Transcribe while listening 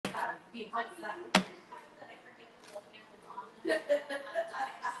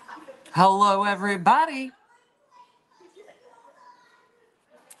Hello, everybody.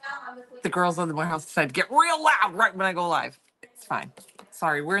 The girls in the warehouse decided to get real loud right when I go live. It's fine.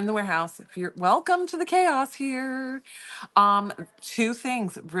 Sorry, we're in the warehouse. If you're welcome to the chaos here. Two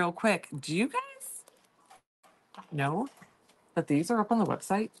things real quick. Do you guys know that these are up on the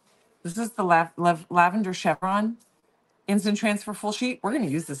website? This is the lavender chevron instant transfer full sheet. We're going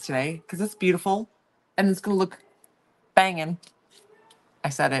to use this today because it's beautiful and it's going to look banging. I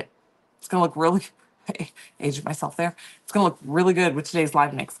said it. It's going to look really, aged myself there. It's going to look really good with today's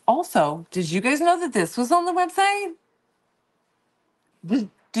live mix. Also, did you guys know that this was on the website?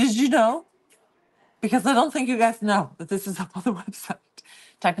 Did you know? Because I don't think you guys know that this is up on the website.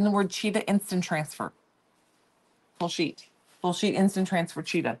 Type in the word cheetah instant transfer. Full sheet. Full sheet instant transfer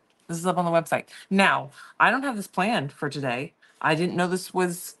cheetah. This is up on the website. Now, I don't have this planned for today. I didn't know this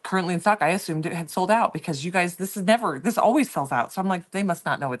was currently in stock. I assumed it had sold out because you guys, this always sells out. So I'm like, they must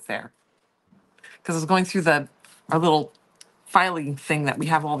not know it's there. Because I was going through our little filing thing that we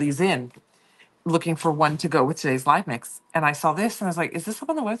have all these in, looking for one to go with today's live mix. And I saw this and I was like, is this up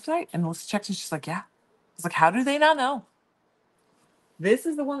on the website? And Melissa checked and she's like, yeah. I was like, how do they not know? This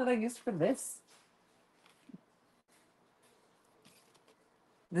is the one that I used for this.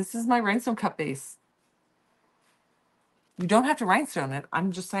 This is my rhinestone cup base. You don't have to rhinestone it.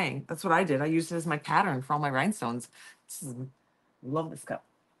 I'm just saying. That's what I did. I used it as my pattern for all my rhinestones. Love this cup.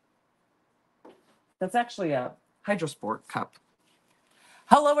 That's actually a Hydrosport cup.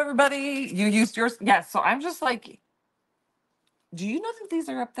 Hello, everybody. You used yours? Yes. So I'm just like, do you know that these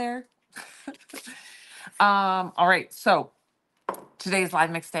are up there? All right. So today's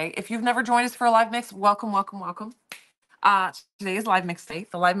live mix day. If you've never joined us for a live mix, welcome, welcome, welcome. Today is live mix day.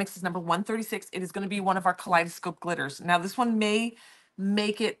 The live mix is number 136. It is going to be one of our kaleidoscope glitters. Now, this one may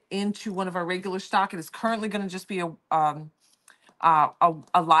make it into one of our regular stock. It is currently going to just be a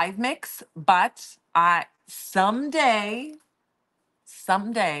live mix, but someday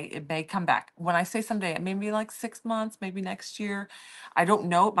it may come back. When I say someday, it may be like 6 months, maybe next year. I don't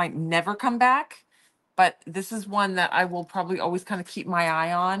know. It might never come back. But this is one that I will probably always kind of keep my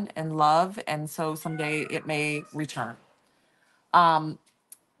eye on and love. And so someday it may return.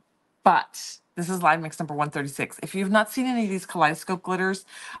 But this is live mix number 136. If you've not seen any of these kaleidoscope glitters,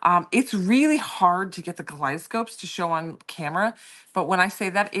 it's really hard to get the kaleidoscopes to show on camera. But when I say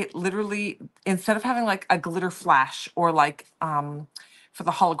that, it literally, instead of having like a glitter flash or like for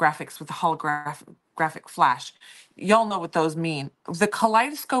the holographics with the holographic flash, y'all know what those mean. The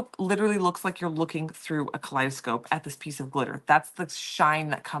kaleidoscope literally looks like you're looking through a kaleidoscope at this piece of glitter. That's the shine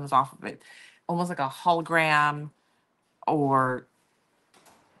that comes off of it. Almost like a hologram, or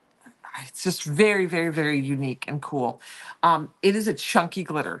it's just very, very, very unique and cool. It is a chunky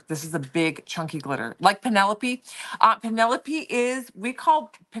glitter. This is a big chunky glitter, like Penelope. We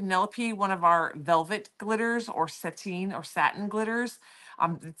call Penelope one of our velvet glitters or satin glitters.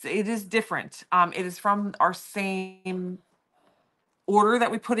 It is different. It is from our same order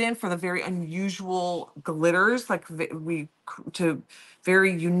that we put in for the very unusual glitters, like to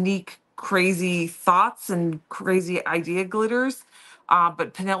very unique, crazy thoughts and crazy idea glitters.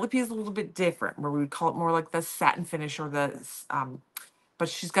 But Penelope is a little bit different, where we would call it more like the satin finish or but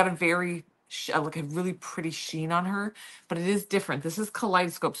she's got a very like a really pretty sheen on her. But it is different. This is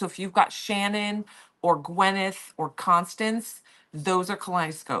kaleidoscope. So if you've got Shannon or Gwyneth or Constance, those are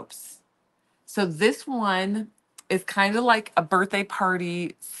kaleidoscopes. So this one is kind of like a birthday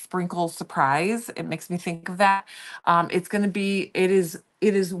party sprinkle surprise. It makes me think of that.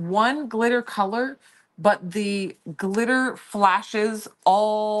 It is one glitter color, but the glitter flashes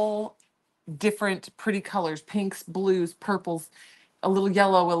all different pretty colors: pinks, blues, purples, a little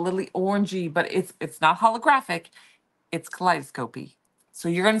yellow, a little orangey, but it's not holographic. It's kaleidoscopy. So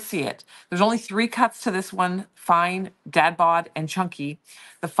you're going to see it. There's only 3 cuts to this one: fine, dad bod, and chunky.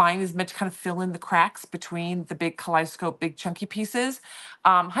 The fine is meant to kind of fill in the cracks between the big kaleidoscope, big chunky pieces.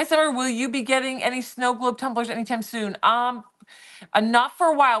 Hi, Summer. Will you be getting any snow globe tumblers anytime soon? Not for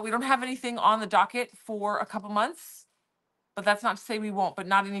a while. We don't have anything on the docket for a couple months, but that's not to say we won't, but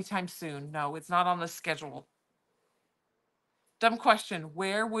not anytime soon. No, it's not on the schedule. Dumb question.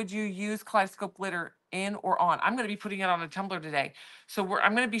 Where would you use kaleidoscope glitter, in or on? I'm going to be putting it on a tumbler today. So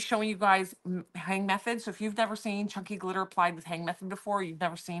I'm going to be showing you guys hang method. So if you've never seen chunky glitter applied with hang method before, you've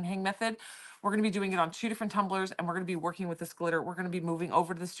never seen hang method, we're going to be doing it on 2 different tumblers, and we're going to be working with this glitter. We're going to be moving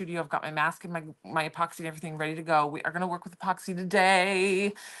over to the studio. I've got my mask and my epoxy and everything ready to go. We are going to work with epoxy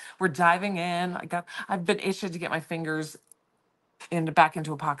today. We're diving in. I've been itching to get my fingers back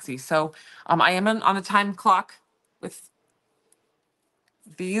into epoxy. So I am on a time clock with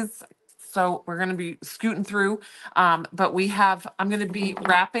these. so we're going to be scooting through. But I'm going to be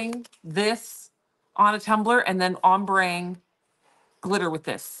wrapping this on a tumbler and then ombraying glitter with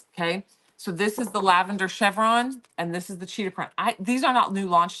this. Okay. So this is the lavender chevron and this is the cheetah print. These are not new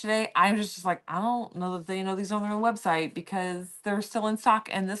launch today. I'm just like, I don't know that they know these on their own website because they're still in stock.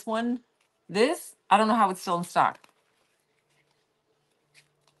 And this one, I don't know how it's still in stock.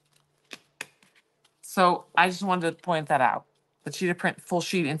 So I just wanted to point that out. The cheetah print full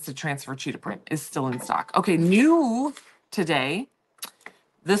sheet instant transfer cheetah print is still in stock. Okay, new today,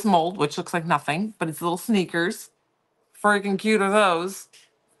 this mold, which looks like nothing, but it's little sneakers. Freaking cute are those.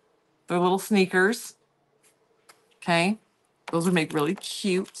 They're little sneakers. Okay. Those would make really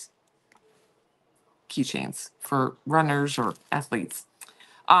cute keychains for runners or athletes.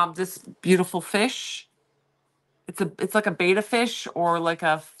 This beautiful fish. It's like a betta fish or like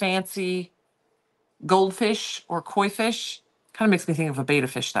a fancy goldfish or koi fish. Kind of makes me think of a betta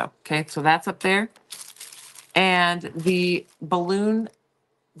fish though. Okay, so that's up there. And the balloon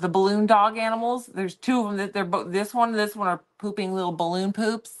dog animals. There's two of them that they're both. This one and this one are pooping little balloon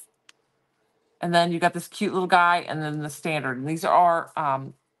poops. And then you got this cute little guy, and then the standard. And these are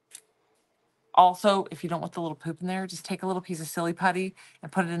also, if you don't want the little poop in there, just take a little piece of silly putty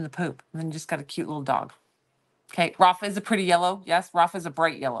and put it in the poop, and then you just got a cute little dog. Okay, Rafa is a pretty yellow. Yes, Rafa is a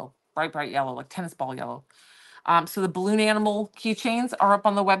bright yellow, bright yellow, like tennis ball yellow. So the balloon animal keychains are up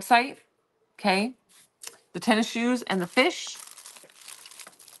on the website. Okay, the tennis shoes and the fish.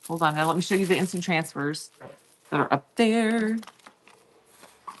 Hold on, now let me show you the instant transfers that are up there.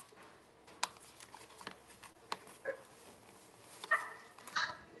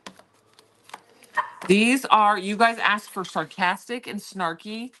 These are, you guys asked for sarcastic and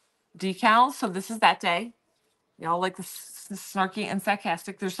snarky decals, so this is that day. Y'all like the snarky and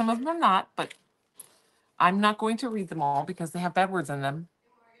sarcastic. There's some of them are not, but I'm not going to read them all because they have bad words in them.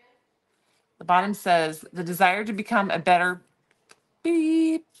 The bottom says, the desire to become a better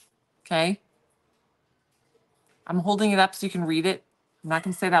beep. Okay. I'm holding it up so you can read it. I'm not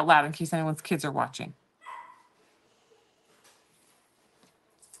going to say it out loud in case anyone's kids are watching.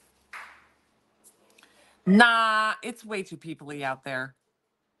 Nah, it's way too peoply out there.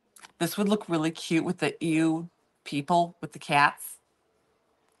 This would look really cute with the ew people with the cats.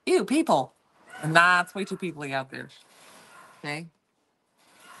 Ew, people. Nah, it's way too peoply out there. Okay.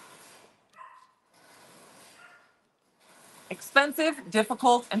 Expensive,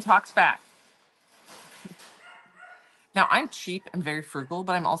 difficult, and talks back. Now I'm cheap and very frugal,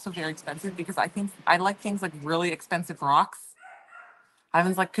 but I'm also very expensive because I think I like things like really expensive rocks.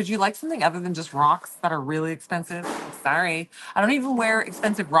 Ivan's like, could you like something other than just rocks that are really expensive? Sorry. I don't even wear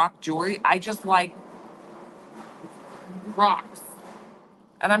expensive rock jewelry. I just like rocks.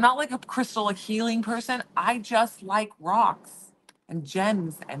 And I'm not like a crystal like healing person. I just like rocks and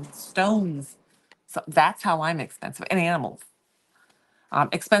gems and stones. So that's how I'm expensive. And animals.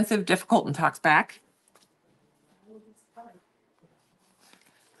 Expensive, difficult, and talks back.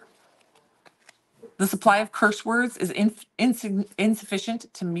 The supply of curse words is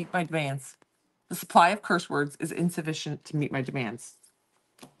insufficient to meet my demands. The supply of curse words is insufficient to meet my demands.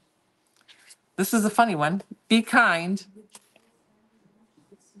 This is a funny one. Be kind.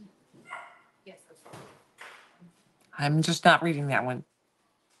 I'm just not reading that one.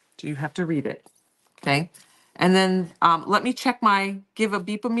 Do you have to read it? Okay. And then let me check my give a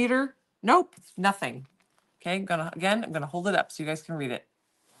beepometer. Nope, nothing. Okay, I'm gonna hold it up so you guys can read it.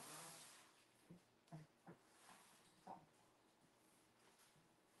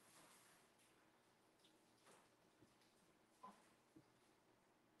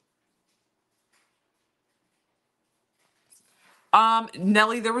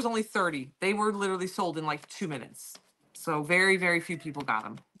 Nelly, there was only 30. They were literally sold in like 2 minutes. So very, very few people got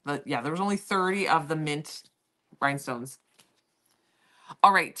them. But yeah, there was only 30 of the mint rhinestones.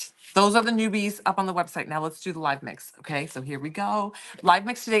 All right, those are the newbies up on the website. Now let's do the live mix. Okay, so here we go. Live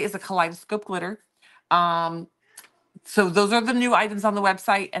mix today is a kaleidoscope glitter. So those are the new items on the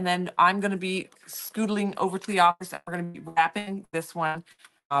website, and then I'm going to be scootling over to the office. And we're going to be wrapping this one.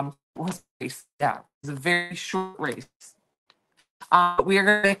 Yeah, it's a very short race. We are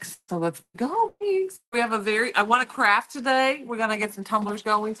going to mix, so let's go. Please. We have I want to craft today. We're going to get some tumblers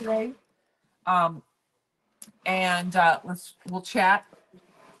going today. And we'll chat,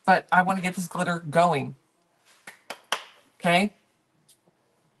 but I want to get this glitter going. Okay.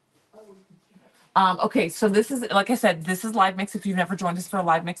 Okay, so this is, like I said, this is live mix. If you've never joined us for a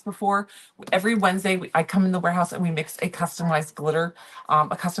live mix before, every Wednesday I come in the warehouse and we mix a customized glitter,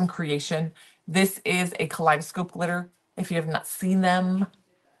 a custom creation. This is a kaleidoscope glitter. If you have not seen them,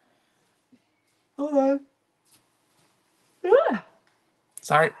 hold on.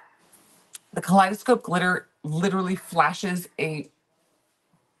 Sorry. The kaleidoscope glitter literally flashes a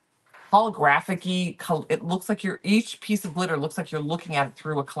holographic-y, it looks like each piece of glitter looks like you're looking at it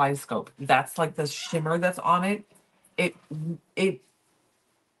through a kaleidoscope. That's like the shimmer that's on it. It it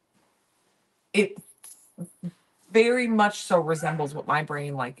it very much so resembles what my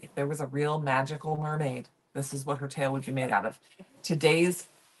brain, like if there was a real magical mermaid, this is what her tail would be made out of. Today's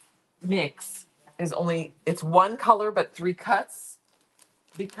mix is it's one color but three cuts,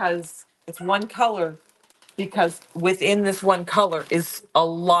 because it's one color because within this one color is a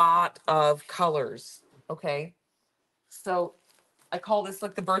lot of colors. Okay. So I call this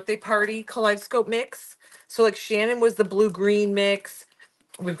like the birthday party kaleidoscope mix. So like Shannon was the blue green mix.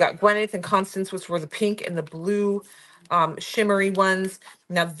 We've got Gwyneth and Constance, which were the pink and the blue shimmery ones.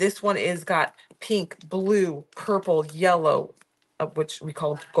 Now this one is got pink, blue, purple, yellow, which we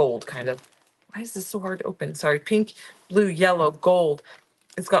call gold kind of. Why is this so hard to open? Sorry, pink, blue, yellow, gold.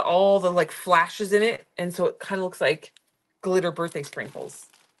 It's got all the like flashes in it. And so it kind of looks like glitter birthday sprinkles.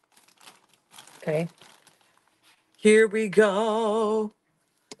 Okay. Here we go.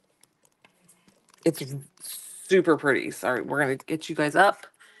 It's super pretty. Sorry, we're going to get you guys up,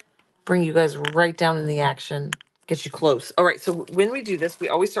 bring you guys right down in the action, get you close. All right, so when we do this, we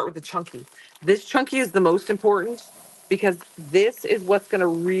always start with the chunky. This chunky is the most important because this is what's going to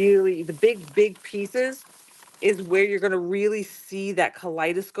really, the big pieces is where you're going to really see that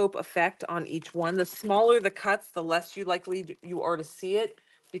kaleidoscope effect on each one. The smaller the cuts, the less you are to see it,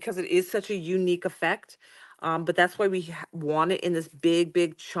 because it is such a unique effect. But that's why we want it in this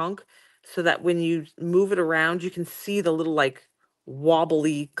big chunk, so that when you move it around, you can see the little like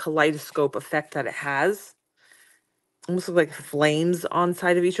wobbly kaleidoscope effect that it has. Almost look like flames on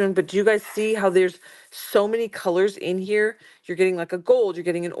side of each one. But do you guys see how there's so many colors in here? You're getting like a gold, you're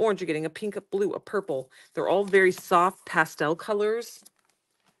getting an orange, you're getting a pink, a blue, a purple. They're all very soft pastel colors,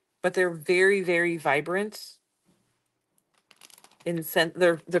 but they're very vibrant in sense.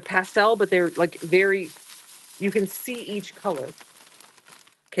 They're pastel, but they're like very, you can see each color.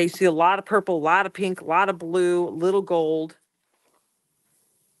 Okay, you see a lot of purple, a lot of pink, a lot of blue, little gold.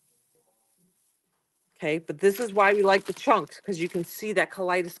 Okay, but this is why we like the chunks, because you can see that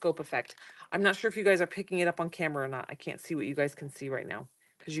kaleidoscope effect. I'm not sure if you guys are picking it up on camera or not. I can't see what you guys can see right now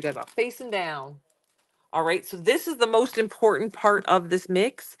because you guys are facing down. All right, so this is the most important part of this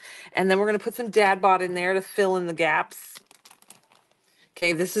mix. And then we're going to put some Dad Bod in there to fill in the gaps.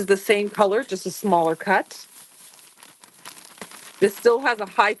 Okay, this is the same color, just a smaller cut. This still has a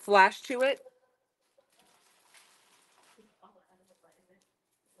high flash to it.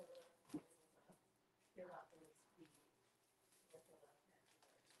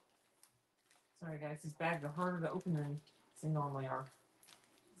 Sorry guys, these bags are harder to open than they normally are.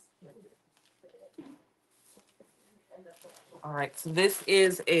 All right, so this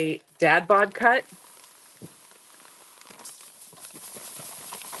is a Dad Bod cut.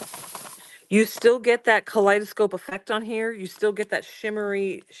 You still get that kaleidoscope effect on here. You still get that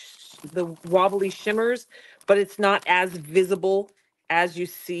shimmery, the wobbly shimmers, but it's not as visible as you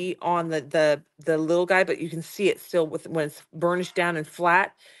see on the little guy, but you can see it still with when it's burnished down and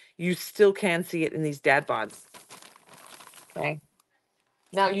flat. You still can see it in these Dad Bods. Okay.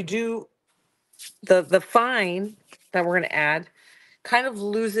 Now you do the fine that we're going to add kind of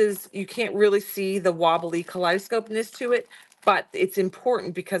loses, you can't really see the wobbly kaleidoscopeness to it, but it's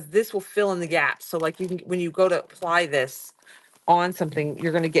important because this will fill in the gaps. So like you can, when you go to apply this on something,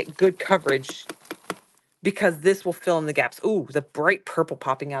 you're going to get good coverage because this will fill in the gaps. Ooh, the bright purple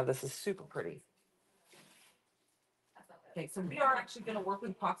popping out of this is super pretty. Okay, so we are actually going to work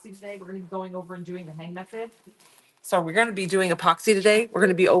with epoxy today. We're going to be going over and doing the hang method. So we're going to be doing epoxy today. We're going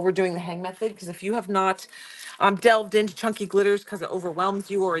to be overdoing the hang method because if you have not delved into chunky glitters because it overwhelms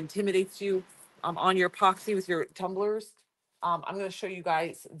you or intimidates you on your epoxy with your tumblers, I'm going to show you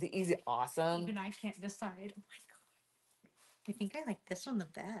guys the easy, awesome. Even I can't decide. Oh my God. I think I like this one the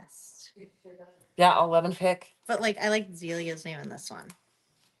best. Yeah, I'll let them pick. But like I like Zelia's name in this one.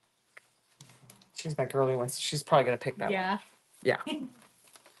 She's my girly one, so she's probably going to pick that one. Yeah. Yeah.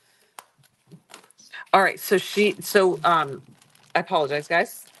 All right, so I apologize,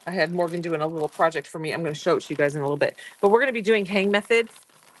 guys. I had Morgan doing a little project for me. I'm going to show it to you guys in a little bit. But we're going to be doing hang method.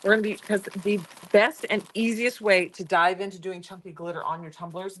 We're going to be, because the best and easiest way to dive into doing chunky glitter on your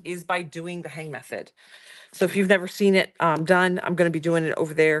tumblers is by doing the hang method. So if you've never seen it done, I'm going to be doing it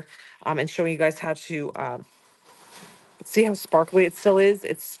over there and showing you guys how to see how sparkly it still is.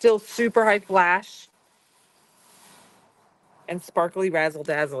 It's still super high flash and sparkly razzle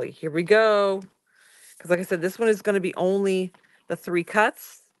dazzly. Here we go. Because like I said, this one is going to be only the 3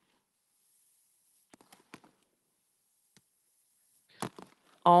 cuts.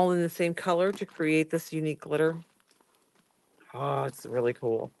 all in the same color to create this unique glitter. Oh, it's really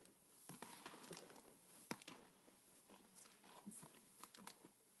cool.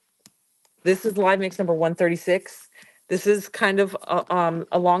 This is live mix number 136. This is kind of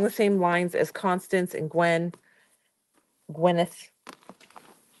along the same lines as Constance and Gwyneth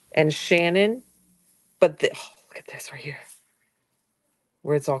and Shannon, but look at this right here,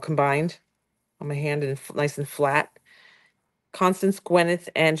 where it's all combined on my hand and nice and flat. Constance, Gwyneth,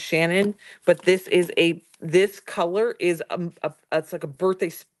 and Shannon, but this color is it's like a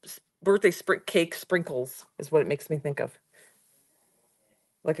birthday cake sprinkles is what it makes me think of.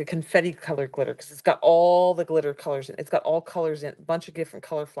 Like a confetti colored glitter, because it's got all the glitter colors in it. It's got all colors in it, a bunch of different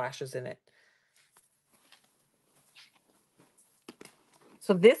color flashes in it.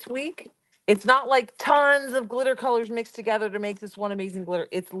 So this week, it's not like tons of glitter colors mixed together to make this one amazing glitter.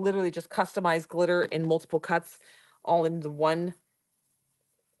 It's literally just customized glitter in multiple cuts, all into one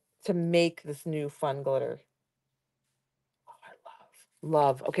to make this new fun glitter. Oh, I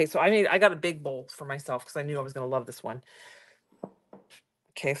love. Okay, so I got a big bowl for myself because I knew I was going to love this one.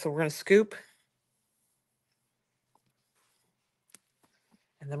 Okay, so we're going to scoop.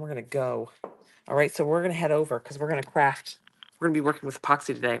 And then we're going to go. All right, so we're going to head over because we're going to craft. We're going to be working with epoxy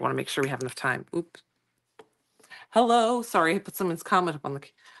today. I want to make sure we have enough time. Oops. Hello. Sorry, I put someone's comment up on the.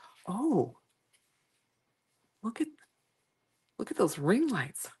 Oh, look at those ring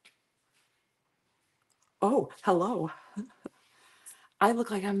lights. Oh, hello. I look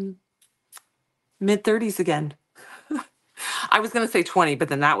like I'm mid-30s again. I was going to say 20, but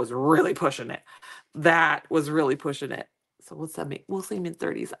then that was really pushing it. That was really pushing it. So what's that mean? We'll say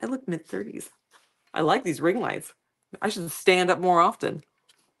mid-30s. I look mid-30s. I like these ring lights. I should stand up more often.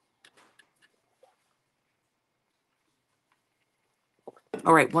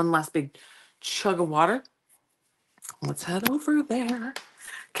 All right, one last big chug of water. Let's head over there.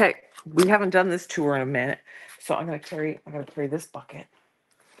 Okay, we haven't done this tour in a minute, so I gotta carry this bucket.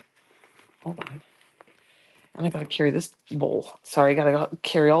 Hold on. And I gotta carry this bowl. Sorry, I gotta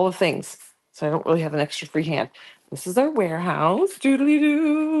carry all the things. So I don't really have an extra free hand. This is our warehouse. Doodly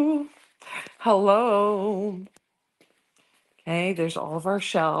doo. Hello. Okay, there's all of our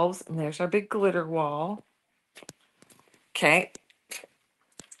shelves, and there's our big glitter wall. Okay.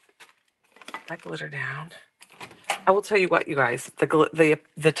 That glitter down. I will tell you what, you guys,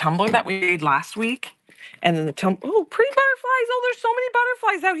 the tumbler that we made last week, and then oh, pretty butterflies. Oh, there's so many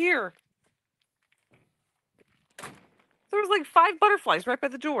butterflies out here. There was like 5 butterflies right by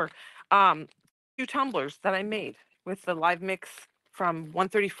the door. 2 tumblers that I made with the live mix from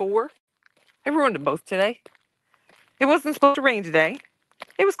 134. I ruined them both today. It wasn't supposed to rain today.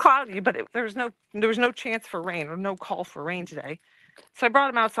 It was cloudy, but there was no chance for rain or no call for rain today. So I brought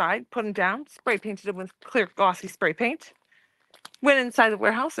them outside, put them down, spray painted them with clear glossy spray paint. Went inside the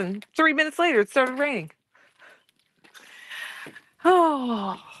warehouse, and 3 minutes later, it started raining.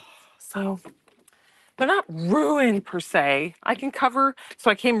 Oh, so they're not ruined per se. I can cover.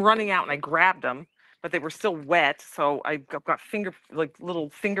 So I came running out and I grabbed them, but they were still wet. So I got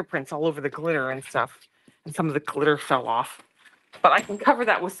little fingerprints all over the glitter and stuff, and some of the glitter fell off. But I can cover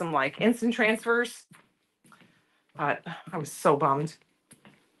that with some like instant transfers. But I was so bummed.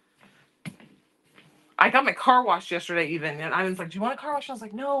 I got my car washed yesterday even, and I was like, do you want a car wash? I was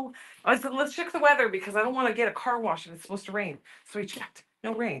like, no. I said, let's check the weather because I don't want to get a car wash if it's supposed to rain. So we checked,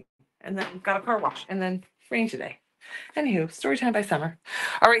 no rain. And then got a car wash, and then rain today. Anywho, story time by Summer.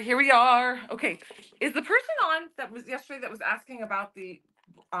 All right, here we are. Okay, is the person on that was yesterday that was asking about the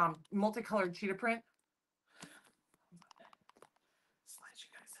multicolored cheetah print? Slide you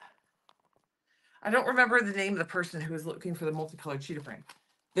guys. I don't remember the name of the person who was looking for the multicolored cheetah print.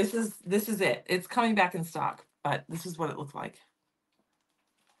 This is it. It's coming back in stock, but this is what it looked like.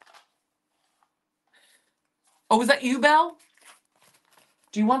 Oh, was that you, Belle?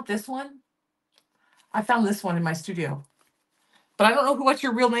 Do you want this one? I found this one in my studio, but I don't know what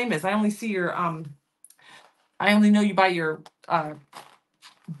your real name is. I only see your I only know you by your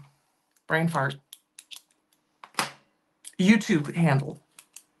brain fart YouTube handle.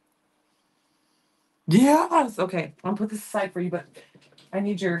 Yes. Okay, I'll put this aside for you, but I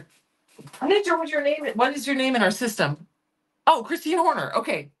need your what's your name? What is your name in our system? Oh, Christine Horner.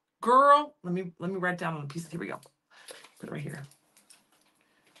 Okay, girl. Let me write down on a piece. Here we go. Put it right here.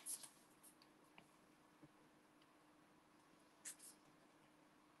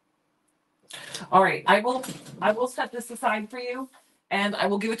 All right, I will set this aside for you, and I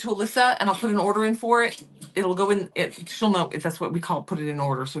will give it to Alyssa, and I'll put an order in for it. It'll go in. She'll know if that's what we call put it in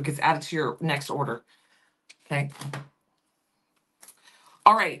order, so it gets added to your next order. Okay.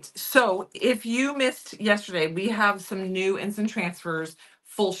 All right. So if you missed yesterday, we have some new instant transfers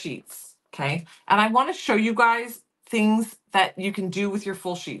full sheets, okay? And I want to show you guys things that you can do with your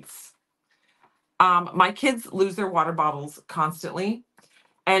full sheets. My kids lose their water bottles constantly,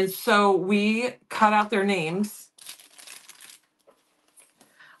 and so we cut out their names.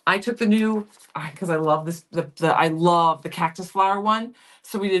 I took the new, because I love this, I love the cactus flower one.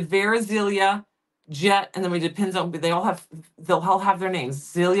 So we did Vera, Zelia, Jet, and then we did Pinzone. They'll all have their names,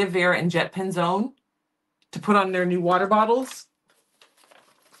 Zelia, Vera, and Jet Pinzone, to put on their new water bottles.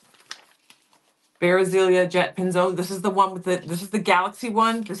 Vera, Zelia, Jet Pinzone. This is the one with this is the Galaxy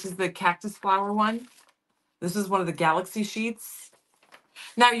one. This is the cactus flower one. This is one of the Galaxy sheets.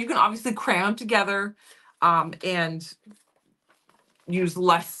 Now you can obviously cram them together and use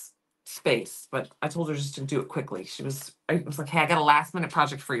less space, but I told her just to do it quickly. I was like, hey, I got a last minute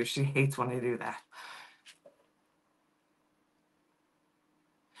project for you. She hates when I do that.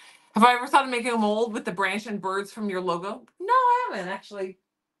 Have I ever thought of making a mold with the branch and birds from your logo? No, I haven't actually.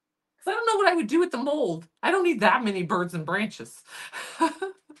 Because I don't know what I would do with the mold. I don't need that many birds and branches.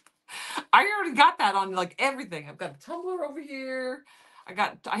 I already got that on like everything. I've got a tumbler over here.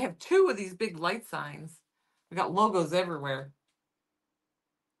 I have 2 of these big light signs. I got logos everywhere.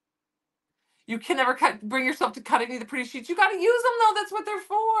 You can never bring yourself to cut any of the pretty sheets. You got to use them though. That's what they're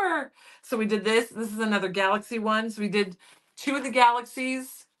for. So we did this. This is another Galaxy one. So we did 2 of the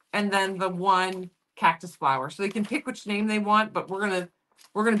Galaxies and then the one cactus flower. So they can pick which name they want, but we're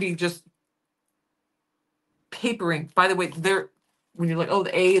gonna be just papering. By the way, when you're like, oh,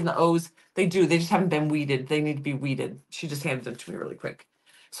 the A and the O's, they just haven't been weeded. They need to be weeded. She just handed them to me really quick.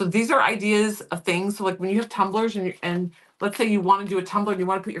 So these are ideas of things. So like when you have tumblers and let's say you want to do a tumbler and you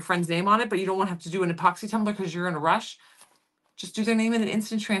want to put your friend's name on it, but you don't want to have to do an epoxy tumbler because you're in a rush, just do their name in an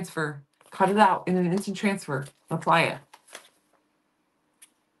instant transfer. Cut it out in an instant transfer. Apply it.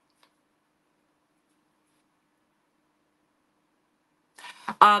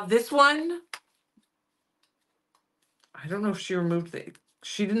 This one, I don't know if she removed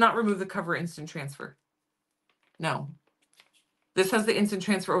she did not remove the cover instant transfer. No. This has the instant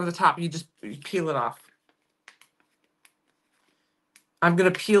transfer over the top. You peel it off. I'm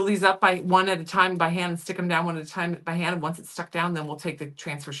going to peel these up by one at a time by hand and stick them down one at a time by hand. And once it's stuck down, then we'll take the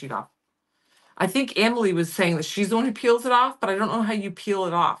transfer sheet off. I think Emily was saying that she's the one who peels it off, but I don't know how you peel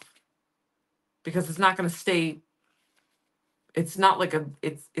it off because it's not going to stay. It's not like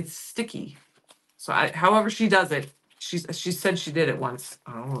it's sticky. So however she does it, she said she did it once.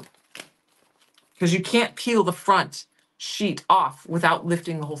 Oh, because you can't peel the front sheet off without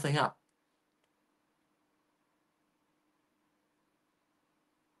lifting the whole thing up.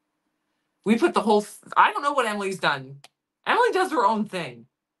 We put the whole, I don't know what Emily's done. Emily does her own thing.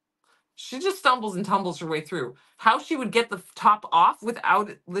 She just stumbles and tumbles her way through. How she would get the top off without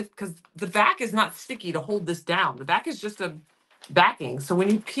it lift, because the back is not sticky to hold this down. The back is just a backing. So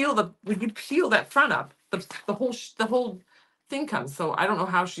when you peel that front up, the whole thing comes. So I don't know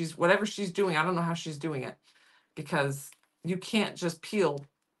how whatever she's doing, I don't know how she's doing it. Because you can't just peel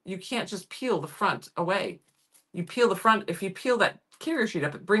the front away. You peel the front, if you peel that carrier sheet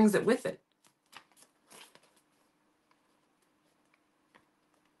up, it brings it with it.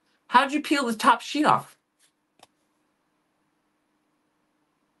 How did you peel the top sheet off?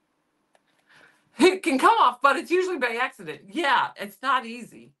 It can come off, but it's usually by accident. Yeah, it's not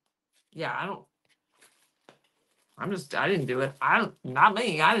easy. Yeah, I didn't do it. Not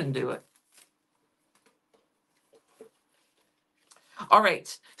me. I didn't do it. All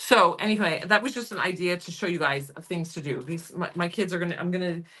right. So anyway, that was just an idea to show you guys of things to do. My kids I'm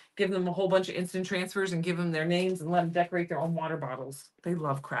gonna give them a whole bunch of instant transfers and give them their names and let them decorate their own water bottles. They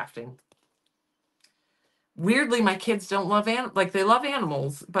love crafting. Weirdly, my kids don't love they love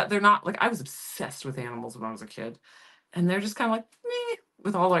animals, but they're not like I was obsessed with animals when I was a kid. And they're just kind of like, meh,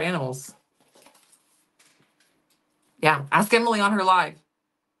 with all our animals. Yeah, ask Emily on her live.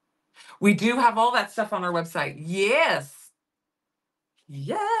 We do have all that stuff on our website. Yes.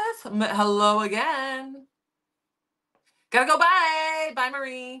 Yes. Hello again. Gotta go. Bye. Bye,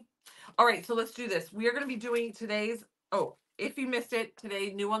 Marie. All right, so let's do this. We are going to be doing today's, if you missed it,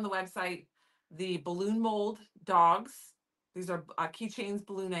 today, new on the website, the balloon mold dogs. These are keychains,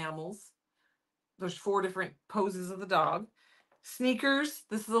 balloon animals. There's 4 different poses of the dog. Sneakers.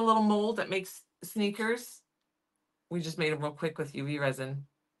 This is a little mold that makes sneakers. We just made them real quick with UV resin.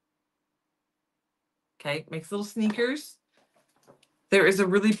 Okay, makes little sneakers. There is a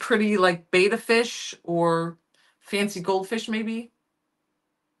really pretty like betta fish or fancy goldfish maybe.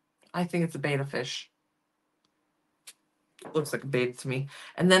 I think it's a betta fish. It looks like a betta to me.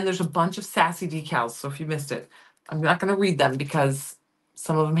 And then there's a bunch of sassy decals. So if you missed it, I'm not going to read them because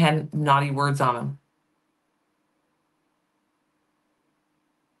some of them had naughty words on them.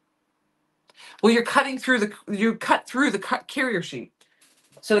 Well, you cut through the carrier sheet.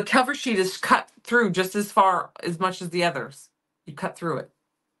 So the cover sheet is cut through just as much as the others. You cut through it.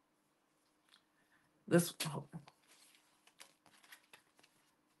 This,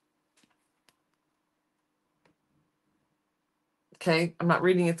 okay, I'm not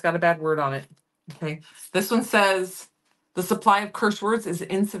reading, it's got a bad word on it. Okay, this one says, the supply of curse words is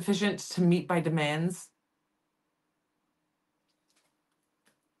insufficient to meet by demands.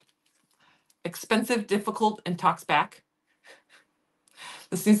 Expensive, difficult, and talks back.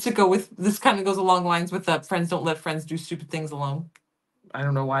 This kind of goes along lines with the friends don't let friends do stupid things alone. I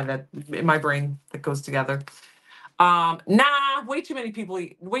don't know why that, in my brain, that goes together. Nah, way too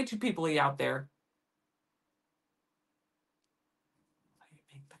people out there. You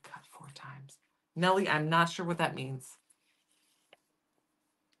make the cut 4 times. Nellie, I'm not sure what that means.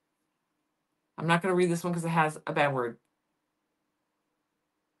 I'm not going to read this one because it has a bad word.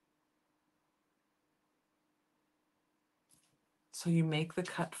 So you make the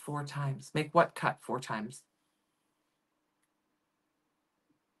cut 4 times. Make what cut 4 times?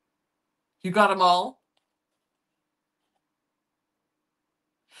 You got them all?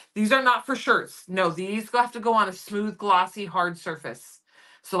 These are not for shirts. No, these have to go on a smooth, glossy, hard surface.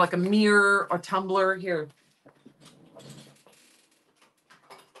 So like a mirror or tumbler. Here.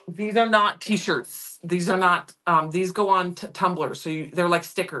 These are not t-shirts. These are not, these go on tumblers. So they're like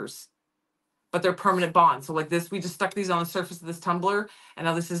stickers, but they're permanent bonds. So like this, we just stuck these on the surface of this tumbler, and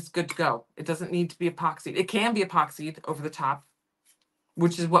now this is good to go. It doesn't need to be epoxied. It can be epoxied over the top,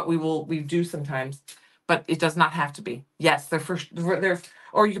 which is what we do sometimes, but it does not have to be. Yes, they're,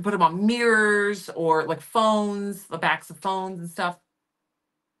 or you can put them on mirrors or like phones, the backs of phones and stuff.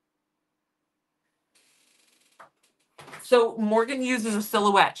 So Morgan uses a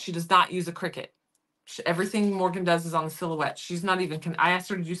silhouette. She does not use a Cricut. Everything Morgan does is on the silhouette. She's not even, I asked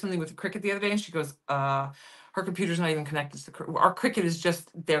her to do something with the Cricut the other day, and she goes, her computer's not even connected to the, our Cricut is just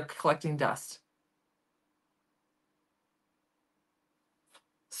there collecting dust.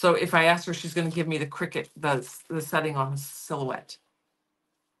 So if I ask her, she's going to give me the Cricut, the setting on silhouette.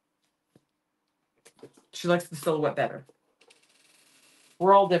 She likes the silhouette better.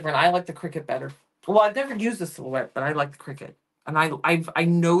 We're all different. I like the Cricut better. Well, I've never used the silhouette, but I like the Cricut. And I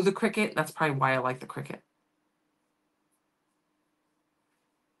know the Cricut. That's probably why I like the Cricut.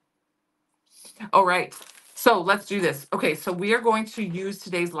 All right. So let's do this. Okay, so we are going to use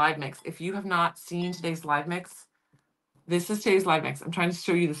today's live mix. If you have not seen today's live mix, this is today's live mix. I'm trying to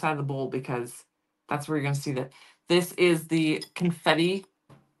show you the side of the bowl because that's where you're going to see that. This is the confetti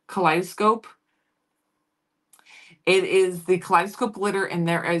kaleidoscope. It is the kaleidoscope glitter, and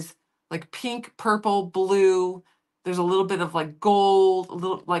there is like pink, purple, blue. There's a little bit of like gold, a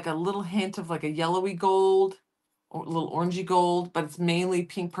little hint of like a yellowy gold, or a little orangey gold, but it's mainly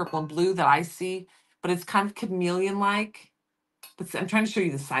pink, purple, and blue that I see. But it's kind of chameleon-like. But I'm trying to show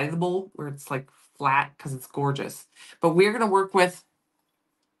you the side of the bowl where it's like flat because it's gorgeous. But we're going to work with,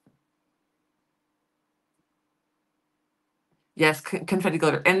 yes, confetti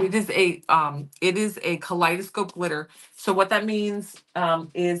glitter, and it is a kaleidoscope glitter. So what that means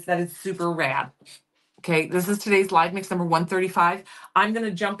is that it's super rad. Okay, this is today's live mix number 135. I'm going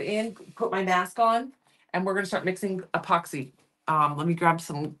to jump in, put my mask on, and we're going to start mixing epoxy. Let me grab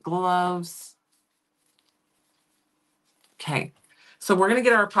some gloves. Okay, so we're going to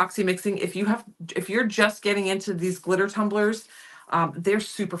get our epoxy mixing. If you're just getting into these glitter tumblers, they're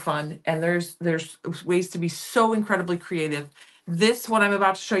super fun, and there's ways to be so incredibly creative. What I'm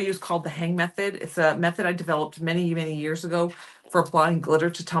about to show you is called the hang method. It's a method I developed many, many years ago for applying glitter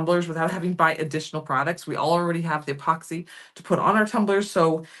to tumblers without having to buy additional products. We all already have the epoxy to put on our tumblers,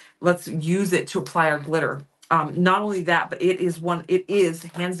 so let's use it to apply our glitter. Not only that, but it is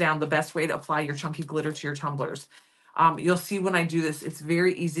hands down the best way to apply your chunky glitter to your tumblers. You'll see when I do this, it's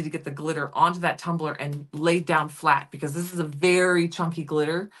very easy to get the glitter onto that tumbler and laid down flat because this is a very chunky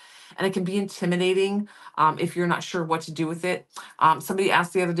glitter, and it can be intimidating if you're not sure what to do with it. Somebody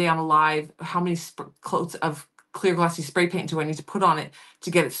asked the other day on a live, how many coats of clear glossy spray paint do I need to put on it to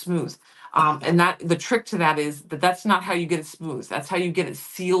get it smooth? And the trick to that is that's not how you get it smooth. That's how you get it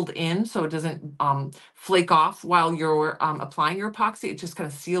sealed in so it doesn't flake off while you're applying your epoxy. It just kind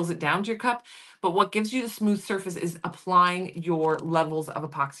of seals it down to your cup. But what gives you the smooth surface is applying your levels of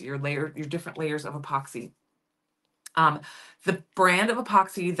epoxy, your different layers of epoxy. The brand of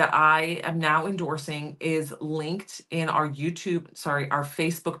epoxy that I am now endorsing is linked in our our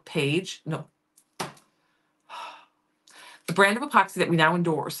Facebook page. No. The brand of epoxy that we now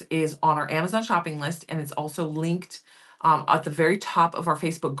endorse is on our Amazon shopping list, and it's also linked at the very top of our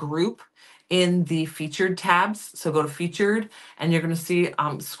Facebook group. in the featured tabs. So go to featured and you're going to see,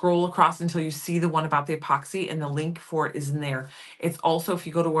 scroll across until you see the one about the epoxy, and the link for it is in there. It's also, if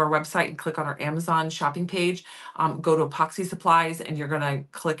you go to our website and click on our Amazon shopping page, go to epoxy supplies and you're going to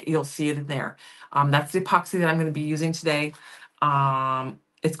click, you'll see it in there. That's the epoxy that I'm going to be using today.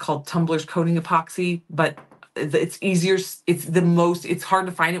 It's called Tumbler's Coating Epoxy, but it's easier. It's hard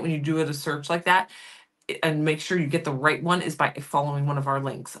to find it when you do a search like that. And make sure you get the right one is by following one of our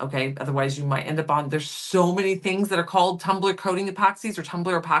links. Okay. Otherwise you might end up on, there's so many things that are called tumbler coating epoxies or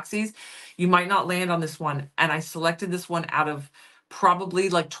tumbler epoxies. You might not land on this one. And I selected this one out of probably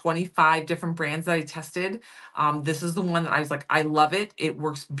like 25 different brands that I tested. This is the one that I was like, I love it. It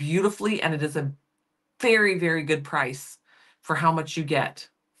works beautifully. And it is a very, very good price for how much you get.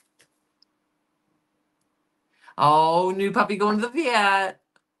 Oh, new puppy going to the vet.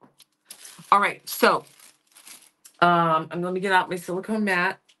 All right. So and let me get out my silicone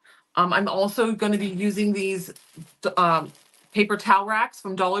mat. I'm also going to be using these paper towel racks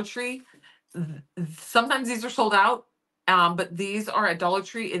from Dollar Tree. Sometimes these are sold out, but these are at Dollar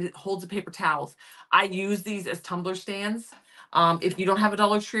Tree. It holds the paper towels. I use these as tumbler stands. If you don't have a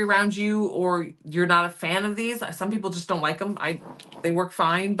Dollar Tree around you or you're not a fan of these, some people just don't like them. They work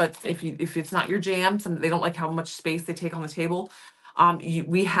fine, but if it's not your jam, they don't like how much space they take on the table.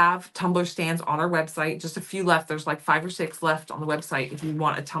 We have tumbler stands on our website, just a few left. There's like 5 or 6 left on the website if you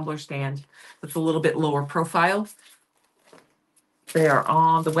want a tumbler stand that's a little bit lower profile. They are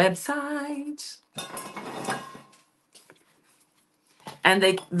on the website.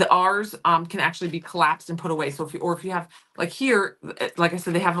 And ours can actually be collapsed and put away. So if you have, like here, like I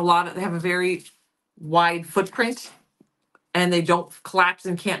said, they have a very wide footprint and they don't collapse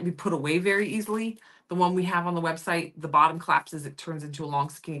and can't be put away very easily. The one we have on the website, the bottom collapses, it turns into a long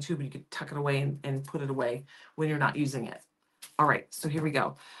skinny tube, and you can tuck it away and put it away when you're not using it. All right, so here we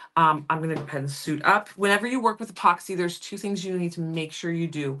go. I'm gonna go ahead and suit up. Whenever you work with epoxy, there's 2 things you need to make sure you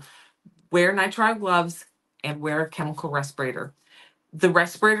do. Wear nitrile gloves and wear a chemical respirator. The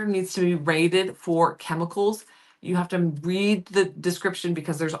respirator needs to be rated for chemicals. You have to read the description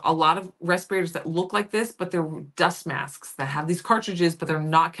because there's a lot of respirators that look like this, but they're dust masks that have these cartridges, but they're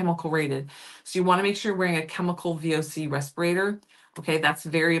not chemical rated. So you want to make sure you're wearing a chemical VOC respirator. Okay, that's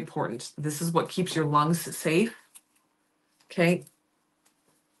very important. This is what keeps your lungs safe. Okay.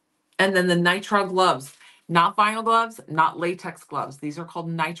 And then the nitrile gloves, not vinyl gloves, not latex gloves. These are called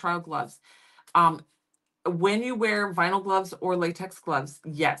nitrile gloves. When you wear vinyl gloves or latex gloves,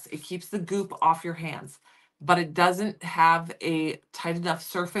 yes, it keeps the goop off your hands, but it doesn't have a tight enough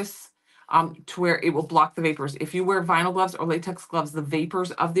surface to where it will block the vapors. If you wear vinyl gloves or latex gloves, the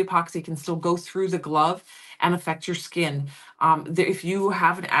vapors of the epoxy can still go through the glove and affect your skin. If you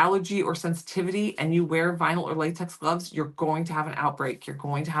have an allergy or sensitivity and you wear vinyl or latex gloves, you're going to have an outbreak. You're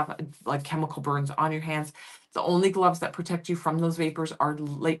going to have like chemical burns on your hands. The only gloves that protect you from those vapors are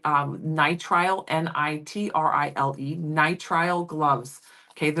nitrile, N-I-T-R-I-L-E, nitrile gloves.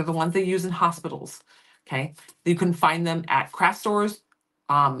 Okay, they're the ones they use in hospitals. Okay, you can find them at craft stores,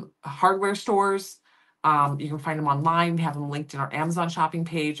 hardware stores. You can find them online. We have them linked in our Amazon shopping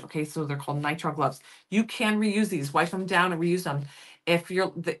page. Okay, so they're called nitrile gloves. You can reuse these, wipe them down and reuse them.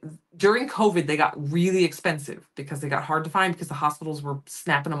 During COVID, they got really expensive because they got hard to find because the hospitals were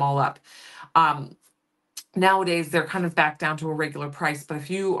snapping them all up. Nowadays, they're kind of back down to a regular price, but if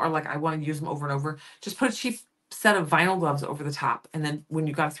you are like, I want to use them over and over, just put a cheap set of vinyl gloves over the top. And then when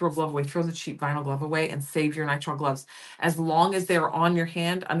you got to throw a glove away, throw the cheap vinyl glove away and save your nitrile gloves. As long as they're on your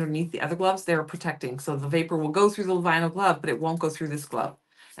hand underneath the other gloves, they're protecting. So the vapor will go through the vinyl glove, but it won't go through this glove.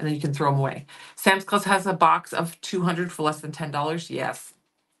 And then you can throw them away. Sam's Club has a box of 200 for less than $10. Yes.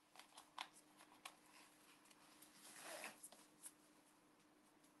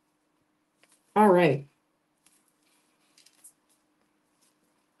 All right.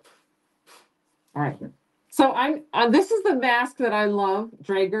 All right. So this is the mask that I love,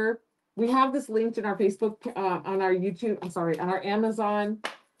 Drager. We have this linked in our Facebook, on our YouTube, I'm sorry, on our Amazon.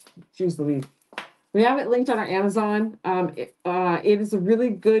 Choose the lead. We have it linked on our Amazon. It is a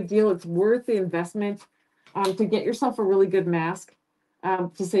really good deal. It's worth the investment to get yourself a really good mask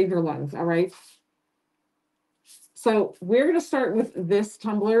to save your lungs. All right. So we're going to start with this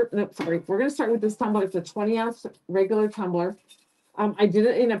tumbler. No, sorry. We're going to start with this tumbler. It's a 20-ounce regular tumbler. I did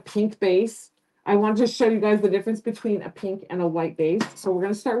it in a pink base. I wanted to show you guys the difference between a pink and a white base. So we're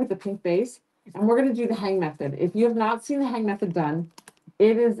going to start with the pink base, and we're going to do the hang method. If you have not seen the hang method done,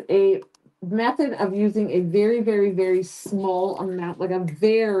 it is a method of using a very, very, very small amount, like a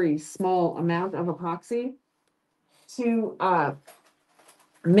very small amount of epoxy to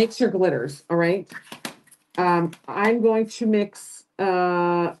mix your glitters, all right? I'm going to mix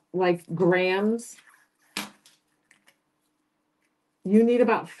like grams. You need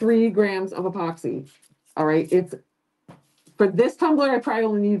about 3 grams of epoxy. All right. It's for this tumbler, I probably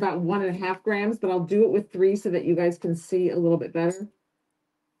only need about 1.5 grams, but I'll do it with 3 so that you guys can see a little bit better.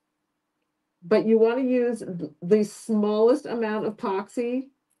 But you want to use the smallest amount of epoxy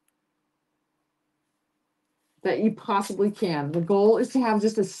that you possibly can. The goal is to have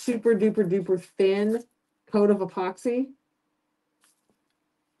just a super duper duper thin coat of epoxy.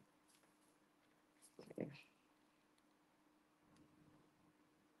 Okay.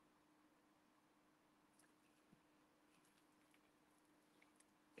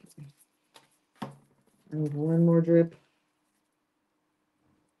 I need one more drip.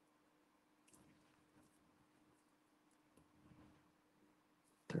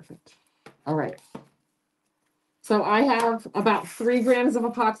 Perfect. All right. So I have about 3 grams of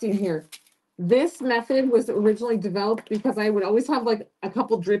epoxy in here. This method was originally developed because I would always have like a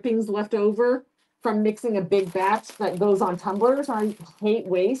couple drippings left over from mixing a big batch that goes on tumblers. I hate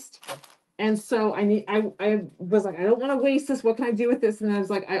waste. And so I was like, I don't want to waste this. What can I do with this? And I was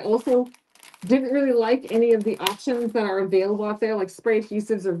like, I also didn't really like any of the options that are available out there, like spray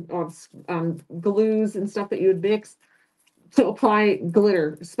adhesives or glues and stuff that you would mix to apply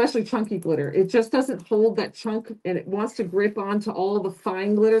glitter, especially chunky glitter. It just doesn't hold that chunk and it wants to grip onto all the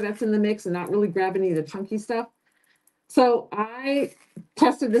fine glitter that's in the mix and not really grab any of the chunky stuff. So I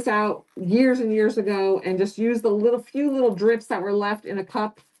tested this out years and years ago and just used the few little drips that were left in a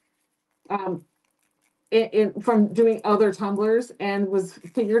cup from doing other tumblers and was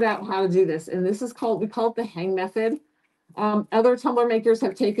figured out how to do this. And this is we call it the hang method. Other tumbler makers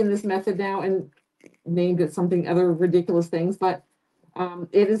have taken this method now and named it something other ridiculous things, but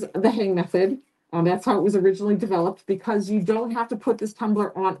it is the hang method. That's how it was originally developed because you don't have to put this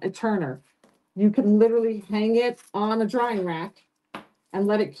tumbler on a turner. You can literally hang it on a drying rack and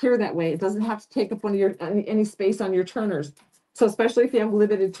let it cure that way. It doesn't have to take up any space on your turners. So especially if you have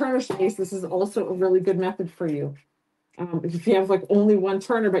limited turner space, this is also a really good method for you. If you have like only one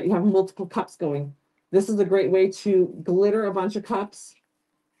turner, but you have multiple cups going, this is a great way to glitter a bunch of cups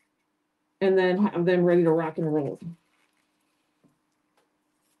and then have them ready to rock and roll.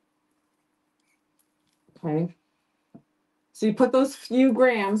 Okay. So you put those few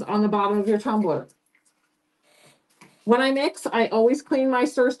grams on the bottom of your tumbler. When I mix, I always clean my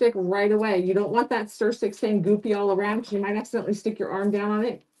stir stick right away. You don't want that stir stick staying goopy all around because you might accidentally stick your arm down on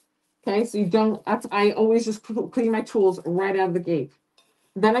it. Okay, so you don't, I always just clean my tools right out of the gate.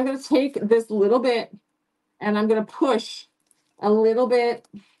 Then I'm going to take this little bit and I'm going to push a little bit,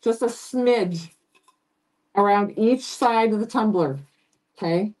 just a smidge around each side of the tumbler.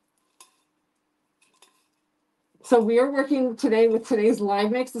 Okay. So we are working today with today's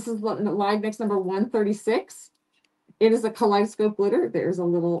live mix. This is live mix number 136. It is a kaleidoscope glitter. There's a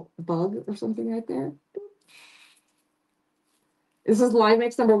little bug or something right there. This is live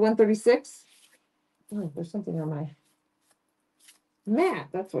mix number 136. Oh, there's something on my mat.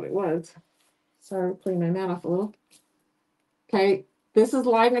 That's what it was. Sorry, putting my mat off a little. Okay, this is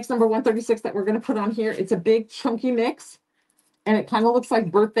live mix number 136 that we're going to put on here. It's a big chunky mix, and it kind of looks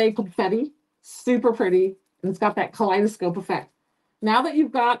like birthday confetti. Super pretty, and it's got that kaleidoscope effect. Now that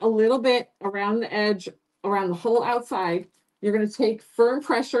you've got a little bit around the edge, around the whole outside, you're going to take firm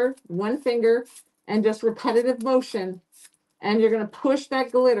pressure, one finger, and just repetitive motion, and you're going to push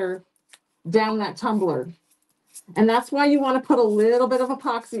that glitter down that tumbler. And that's why you want to put a little bit of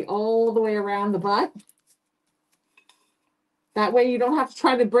epoxy all the way around the butt. That way you don't have to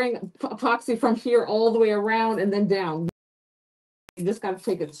try to bring epoxy from here all the way around and then down. You just got to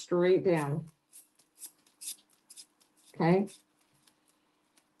take it straight down. Okay.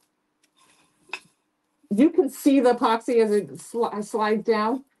 You can see the epoxy as it slides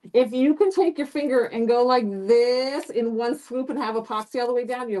down. If you can take your finger and go like this in one swoop and have epoxy all the way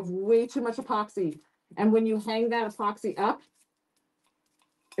down, you have way too much epoxy. And when you hang that epoxy up,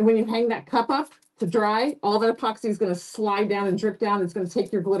 and when you hang that cup up to dry, all that epoxy is going to slide down and drip down. It's going to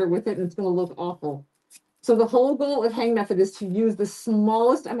take your glitter with it, and it's going to look awful. So the whole goal of hang method is to use the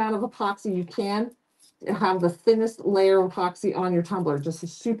smallest amount of epoxy you can to have the thinnest layer of epoxy on your tumbler, just a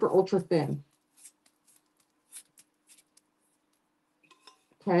super ultra thin.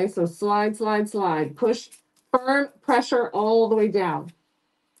 Okay, so slide, slide, slide. Push firm pressure all the way down.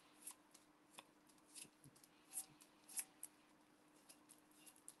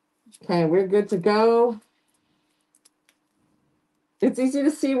 Okay, we're good to go. It's easy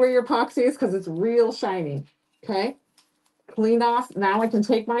to see where your epoxy is because it's real shiny. Okay, clean off. Now I can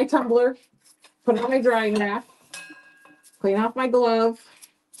take my tumbler, put it on my drying rack, clean off my glove.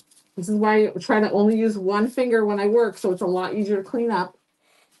 This is why I try to only use one finger when I work, so it's a lot easier to clean up.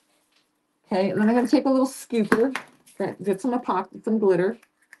 Okay, and then I'm going to take a little scooper, get some epoxy, some glitter.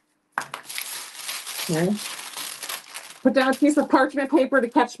 Okay. Put down a piece of parchment paper to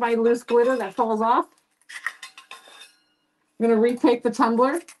catch my loose glitter that falls off. I'm going to retake the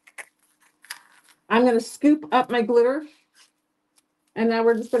tumbler. I'm going to scoop up my glitter. And now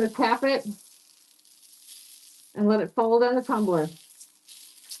we're just going to tap it and let it fall down the tumbler.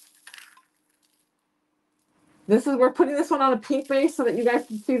 We're putting this one on a pink base so that you guys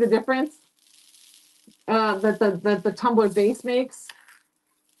can see the difference that the tumbler base makes.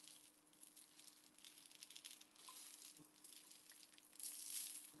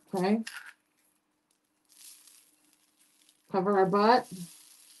 Okay. Cover our butt.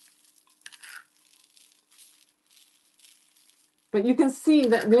 But you can see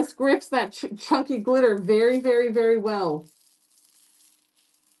that this grips that chunky glitter very, very, very well.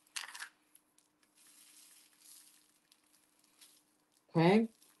 Okay.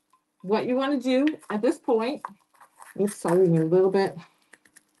 What you want to do at this point, oops, sorry, a little bit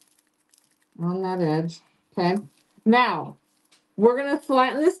on that edge. Okay. Now, we're going to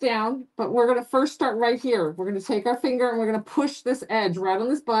flatten this down, but we're going to first start right here. We're going to take our finger and we're going to push this edge right on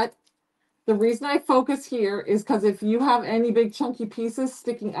this butt. The reason I focus here is because if you have any big chunky pieces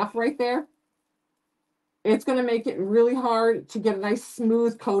sticking up right there, it's going to make it really hard to get a nice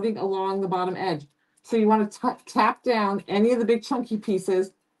smooth coating along the bottom edge. So you want to tap down any of the big chunky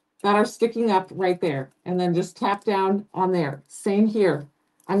pieces that are sticking up right there. And then just tap down on there. Same here.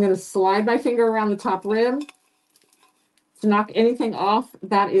 I'm going to slide my finger around the top rim to knock anything off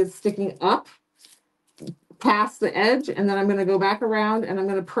that is sticking up past the edge. And then I'm going to go back around and I'm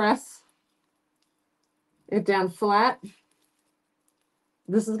going to press it down flat.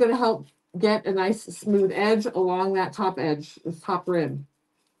 This is going to help get a nice smooth edge along that top edge, this top rim.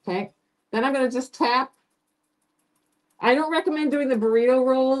 Okay. Then I'm going to just tap. I don't recommend doing the burrito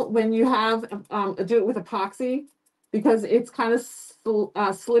roll when you have, do it with epoxy because it's kind of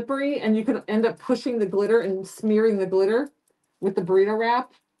slippery and you could end up pushing the glitter and smearing the glitter with the burrito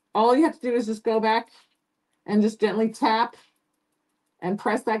wrap. All you have to do is just go back and just gently tap and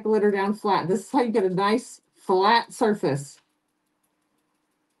press that glitter down flat. This is how you get a nice flat surface.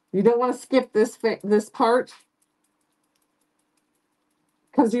 You don't want to skip this part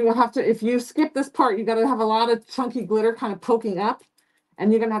because you have to, if you skip this part, you got to have a lot of chunky glitter kind of poking up, and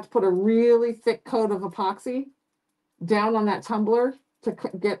you're going to have to put a really thick coat of epoxy down on that tumbler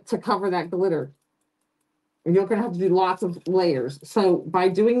to cover that glitter. And you're going to have to do lots of layers. So by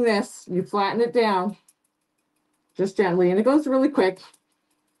doing this, you flatten it down just gently, and it goes really quick.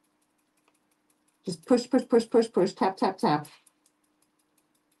 Just push, push, push, push, push, tap, tap, tap.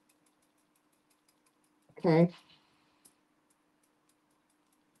 Okay.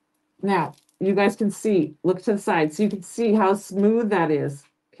 Now, you guys can see, look to the side, so you can see how smooth that is.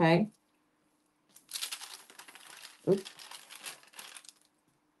 Okay. Oops.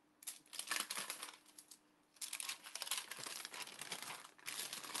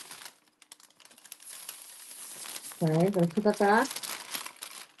 Okay, gonna put that back.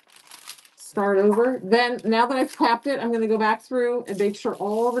 Start over. Then, now that I've tapped it, I'm going to go back through and make sure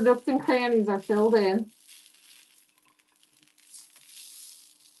all the nooks and crannies are filled in.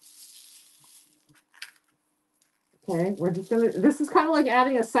 Okay, we're just going to, this is kind of like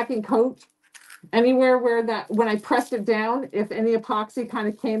adding a second coat. Anywhere where that, when I pressed it down, if any epoxy kind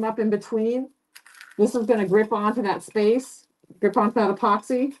of came up in between, this is going to grip onto that space, grip onto that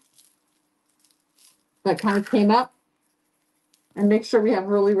epoxy that kind of came up, and make sure we have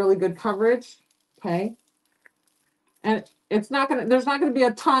really, really good coverage. Okay. And it's not going to, there's not going to be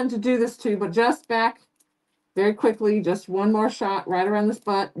a ton to do this to, but just back very quickly, just one more shot right around this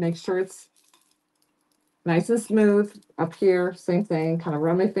butt. Make sure it's nice and smooth. Up here, same thing, kind of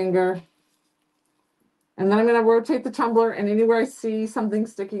run my finger. And then I'm going to rotate the tumbler, and anywhere I see something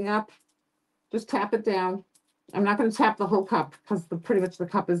sticking up, just tap it down. I'm not going to tap the whole cup because pretty much the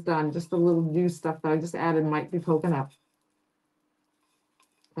cup is done. Just the little new stuff that I just added might be poking up.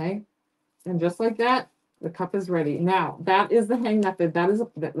 Okay. And just like that, the cup is ready. Now, that is the hang method.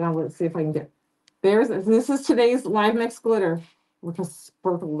 Now let's see if I can get, this is today's live mix glitter, which is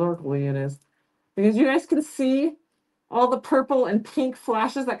sparkly it is. Because you guys can see all the purple and pink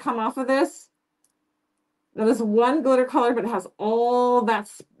flashes that come off of this. Now, this one glitter color, but it has all that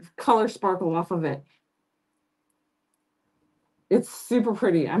color sparkle off of it. It's super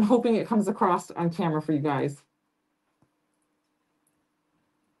pretty. I'm hoping it comes across on camera for you guys.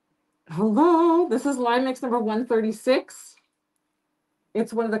 Hello, this is Live Mix number 136.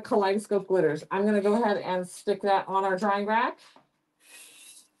 It's one of the kaleidoscope glitters. I'm going to go ahead and stick that on our drying rack.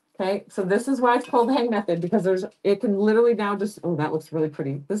 Okay, so this is why it's called the hang method, because it can literally now just, oh, that looks really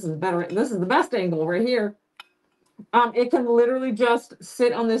pretty. This is better. This is the best angle right here. It can literally just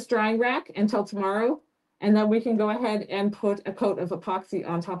sit on this drying rack until tomorrow, and then we can go ahead and put a coat of epoxy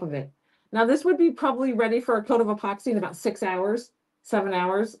on top of it. Now, this would be probably ready for a coat of epoxy in about 6 hours, 7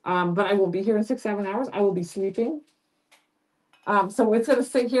 hours. But I won't be here in 6, 7 hours. I will be sleeping. So it's going to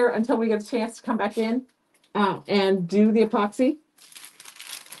sit here until we get a chance to come back in and do the epoxy.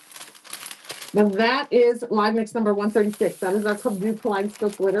 Now that is live mix number 136. That is our blue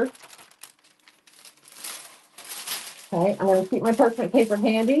kaleidoscope glitter. Okay, I'm going to keep my parchment paper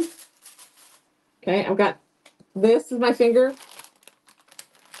handy. Okay, I've got, this is my finger.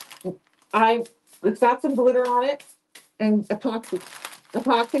 It's got some glitter on it and epoxy,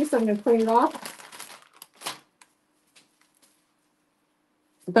 so I'm going to clean it off.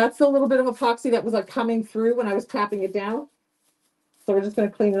 That's the little bit of epoxy that was like coming through when I was tapping it down. So we're just going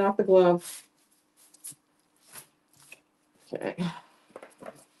to clean it off the glove. Okay.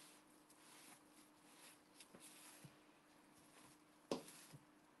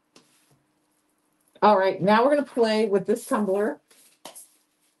 All right, now we're going to play with this tumbler.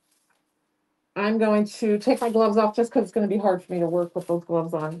 I'm going to take my gloves off just because it's going to be hard for me to work with those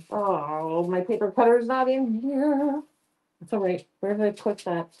gloves on. Oh, my paper cutter is not in here. It's all right. Where did I put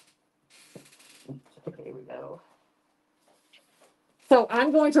that? Okay, here we go. So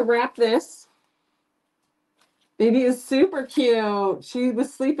I'm going to wrap this. Baby is super cute. She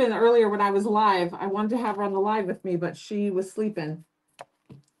was sleeping earlier when I was live. I wanted to have her on the live with me, but she was sleeping.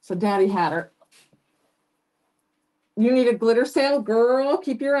 So Daddy had her. You need a glitter sale? Girl,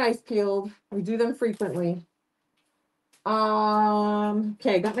 keep your eyes peeled. We do them frequently.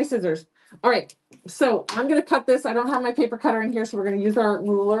 Okay, got my scissors. All right, so I'm gonna cut this. I don't have my paper cutter in here, so we're gonna use our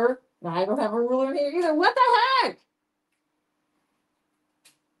ruler. No, I don't have a ruler in here either. What the heck?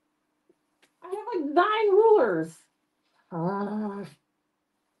 I have like 9 rulers. I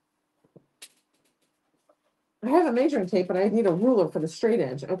have a measuring tape, but I need a ruler for the straight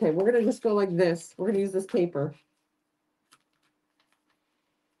edge. Okay, we're gonna just go like this. We're gonna use this paper.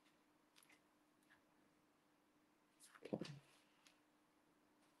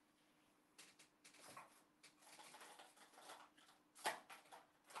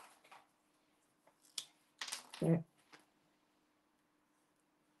 Okay.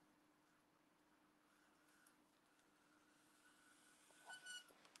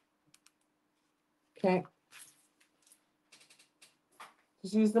 Okay.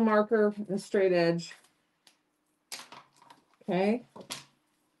 Just use the marker and the straight edge. Okay.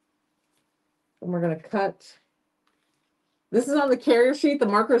 And we're gonna cut. This is on the carrier sheet. The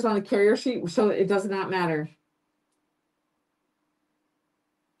marker is on the carrier sheet, so it does not matter.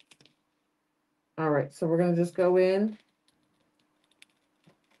 All right, so we're gonna just go in.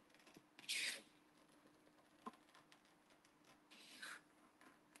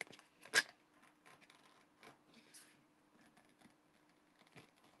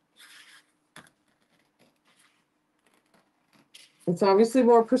 It's obviously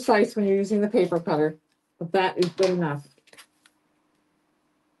more precise when you're using the paper cutter, but that is good enough.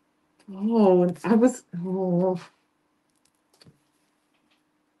 Oh, I was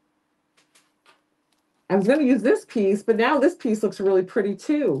going to use this piece, but now this piece looks really pretty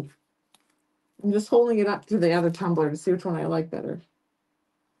too. I'm just holding it up to the other tumbler to see which one I like better.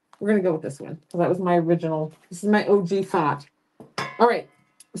 We're going to go with this one because that was my original. This is my OG thought. All right,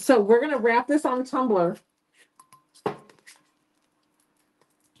 so we're going to wrap this on the tumbler.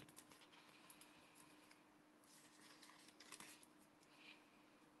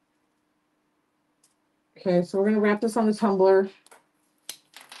 Okay, so we're going to wrap this on the tumbler.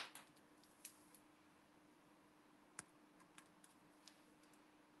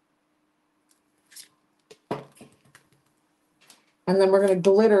 And then we're going to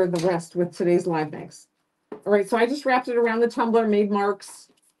glitter the rest with today's live mix. All right, so I just wrapped it around the tumbler, made marks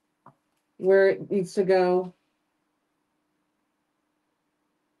where it needs to go.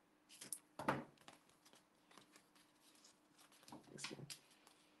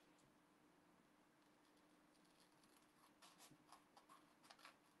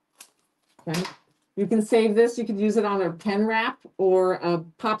 Okay. You can save this. You could use it on a pen wrap or a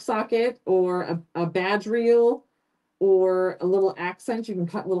pop socket or a badge reel or a little accent. You can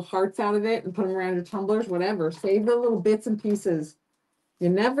cut little hearts out of it and put them around your tumblers, whatever. Save the little bits and pieces. You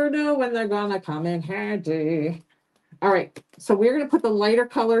never know when they're going to come in handy. All right, so we're going to put the lighter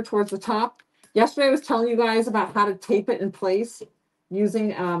color towards the top. Yesterday I was telling you guys about how to tape it in place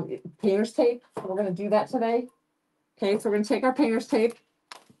using painter's tape. So we're going to do that today. Okay, so we're going to take our painter's tape.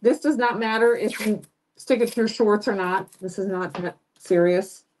 This does not matter if you stick it to your shorts or not. This is not that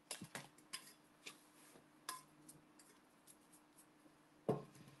serious.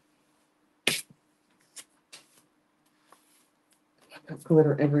 got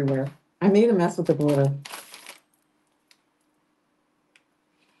glitter everywhere. I made a mess with the glitter.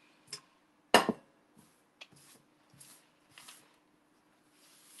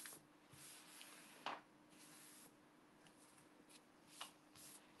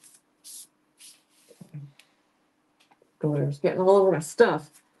 Glitter's getting all over my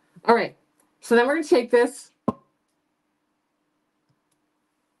stuff. All right, so then we're gonna take this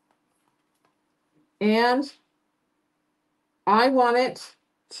and I want it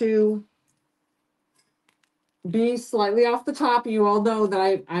to be slightly off the top. You all know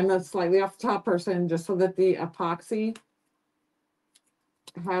that I'm a slightly off the top person, just so that the epoxy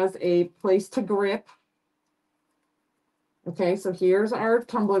has a place to grip. Okay, so here's our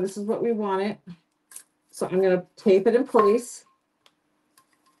tumbler. This is what we want it. So I'm going to tape it in place.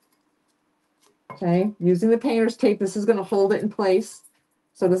 Okay, using the painter's tape, this is going to hold it in place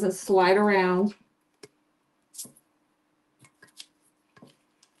so it doesn't slide around.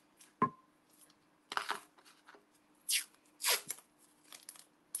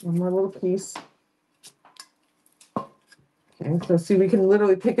 One more little piece. Okay, so see, we can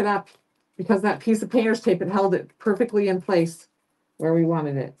literally pick it up because that piece of painter's tape, it held it perfectly in place where we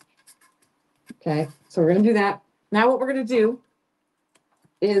wanted it. Okay, so we're going to do that. Now what we're going to do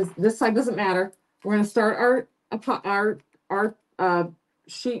is, this side doesn't matter. We're going to start our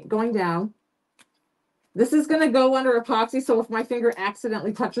sheet going down. This is going to go under epoxy, so if my finger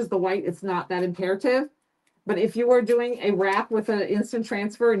accidentally touches the white, it's not that imperative. But if you are doing a wrap with an instant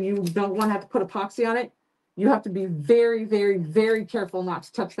transfer and you don't want to have to put epoxy on it, you have to be very, very, very careful not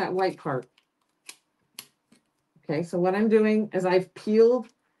to touch that white part. Okay, so what I'm doing is I've peeled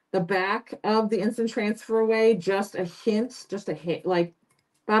the back of the instant transfer away just a hint, like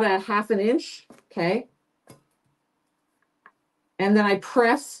about a half an inch. Okay. And then I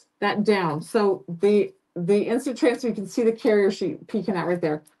press that down. So the instant transfer, you can see the carrier sheet peeking out right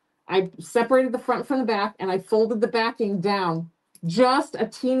there. I separated the front from the back and I folded the backing down just a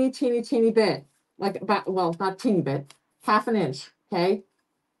teeny, teeny, teeny bit. Like about, well, not teeny bit, half an inch. Okay.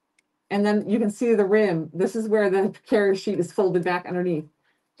 And then you can see the rim. This is where the carrier sheet is folded back underneath.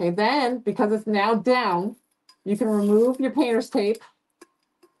 Okay, then because it's now down, you can remove your painter's tape.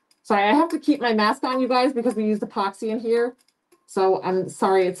 Sorry, I have to keep my mask on, you guys, because we used epoxy in here. So I'm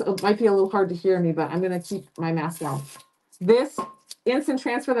sorry, it might be a little hard to hear me, but I'm going to keep my mask on. This instant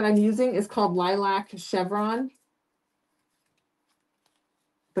transfer that I'm using is called Lilac Chevron.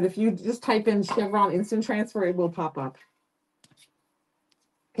 But if you just type in Chevron instant transfer, it will pop up.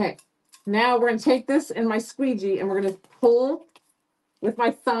 Okay. Now we're going to take this in my squeegee and we're going to pull with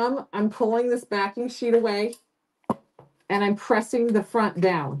my thumb. I'm pulling this backing sheet away and I'm pressing the front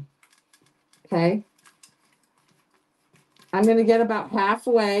down. Okay. I'm going to get about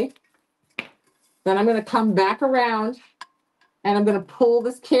halfway. Then I'm going to come back around and I'm going to pull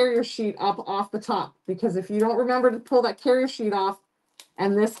this carrier sheet up off the top, because if you don't remember to pull that carrier sheet off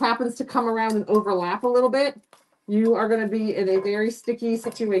and this happens to come around and overlap a little bit, you are going to be in a very sticky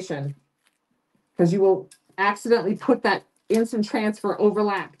situation, because you will accidentally put that instant transfer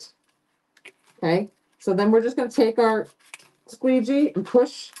overlapped. Okay, so then we're just going to take our squeegee and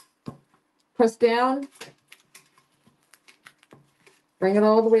press down, bring it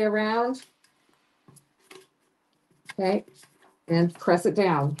all the way around. Okay, and press it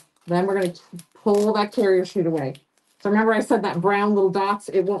down. Then we're going to pull that carrier sheet away. So remember I said that brown little dots,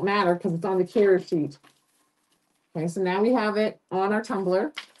 it won't matter because it's on the carrier sheet. Okay, so now we have it on our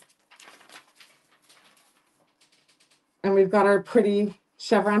tumbler. And we've got our pretty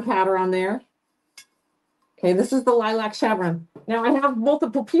chevron pattern on there. Okay, this is the lilac chevron. Now I have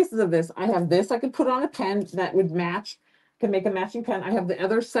multiple pieces of this. I have this I could put on a pen that would match, could make a matching pen. I have the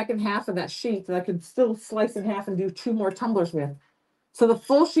other second half of that sheet that I could still slice in half and do 2 more tumblers with. So the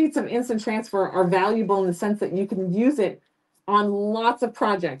full sheets of instant transfer are valuable in the sense that you can use it on lots of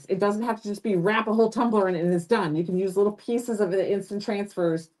projects. It doesn't have to just be wrap a whole tumbler in it and it's done. You can use little pieces of the instant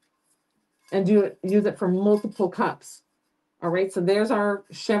transfers and use it for multiple cups. All right, so there's our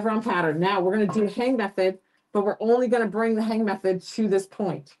chevron pattern. Now we're going to do hang method, but we're only going to bring the hang method to this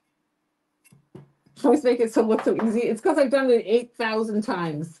point. I always make it so it looks so easy. It's because I've done it 8,000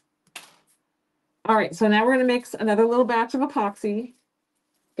 times. All right, so now we're going to mix another little batch of epoxy.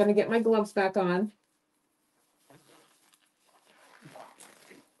 Going to get my gloves back on.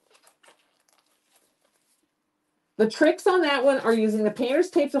 The tricks on that one are using the painter's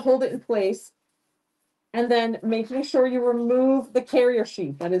tape to hold it in place, and then making sure you remove the carrier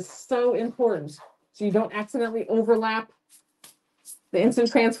sheet. That is so important, so you don't accidentally overlap the instant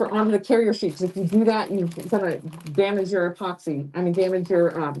transfer onto the carrier sheet. Because if you do that, you're going to damage your epoxy. I mean, damage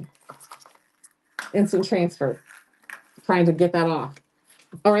your instant transfer. trying to get that off.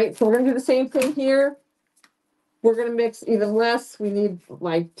 All right, so we're gonna do the same thing here. We're gonna mix even less. We need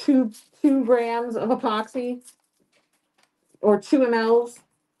like two grams of epoxy or 2 mLs.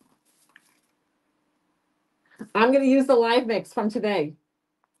 I'm gonna use the live mix from today.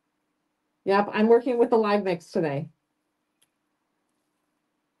 Yep, I'm working with the live mix today.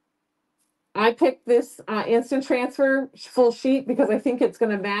 I picked this instant transfer full sheet because I think it's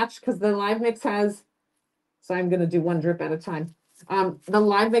going to match, because the live mix has, so I'm going to do one drip at a time. The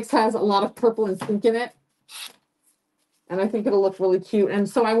live mix has a lot of purple and pink in it, and I think it'll look really cute. And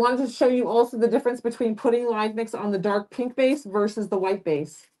so I wanted to show you also the difference between putting live mix on the dark pink base versus the white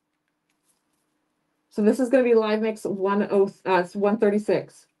base. So this is going to be live mix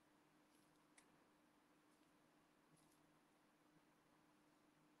 136.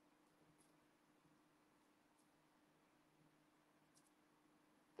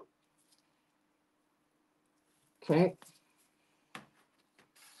 Okay.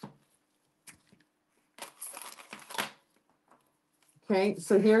 Okay,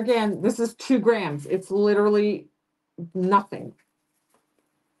 so here again, this is 2 grams. It's literally nothing.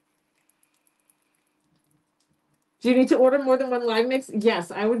 Do you need to order more than one live mix?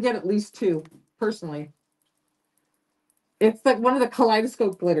 Yes, I would get at least 2, personally. It's like one of the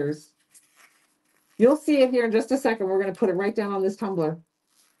kaleidoscope glitters. You'll see it here in just a second. We're going to put it right down on this tumbler.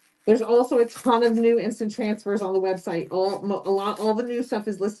 There's also a ton of new instant transfers on the website. All the new stuff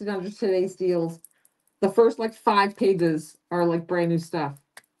is listed under today's deals. The first like 5 pages are like brand new stuff.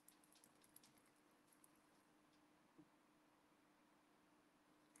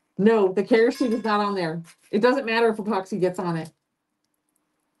 No, the carrier sheet is not on there. It doesn't matter if epoxy gets on it.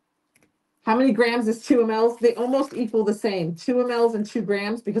 How many grams is 2 mLs? They almost equal the same. 2 mLs and 2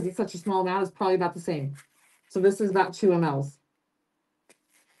 grams, because it's such a small amount, is probably about the same. So this is about 2 mLs.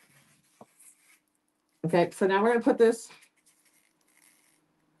 Okay, so now we're going to put this.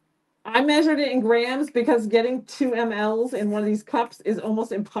 I measured it in grams because getting 2 mLs in one of these cups is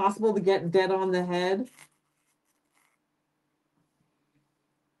almost impossible to get dead on the head.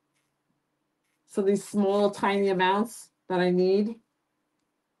 So these small, tiny amounts that I need,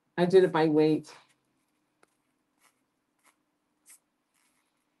 I did it by weight.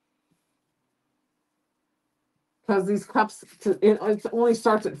 Because these cups, it only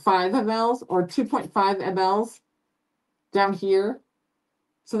starts at 5 mLs or 2.5 mLs down here.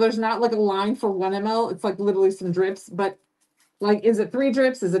 So there's not like a line for 1 ml. It's like literally some drips. But like, is it 3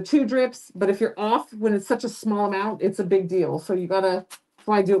 drips? Is it 2 drips? But if you're off when it's such a small amount, it's a big deal. So you gotta, that's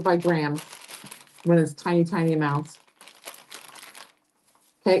why I do it by gram when it's tiny, tiny amounts.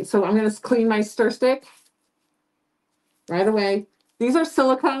 Okay, so I'm gonna clean my stir stick right away. These are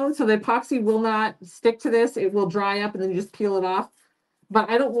silicone, so the epoxy will not stick to this. It will dry up and then you just peel it off. But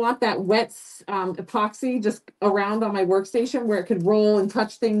I don't want that wet epoxy just around on my workstation where it could roll and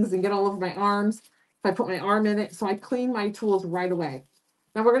touch things and get all over my arms if I put my arm in it. So I clean my tools right away.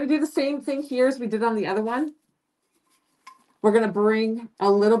 Now we're going to do the same thing here as we did on the other one. We're going to bring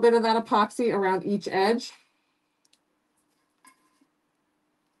a little bit of that epoxy around each edge.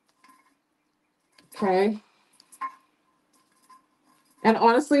 Okay. And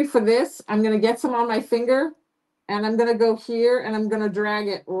honestly, for this, I'm going to get some on my finger. And I'm going to go here and I'm going to drag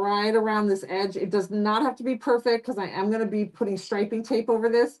it right around this edge. It does not have to be perfect because I am going to be putting striping tape over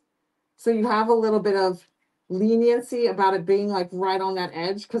this. So you have a little bit of leniency about it being like right on that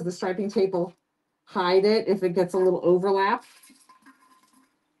edge, because the striping tape will hide it if it gets a little overlap.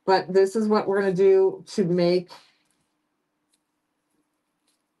 But this is what we're going to do to make.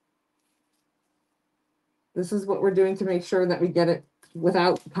 This is what we're doing to make sure that we get it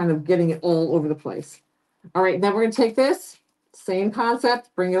without kind of getting it all over the place. All right, then we're going to take this, same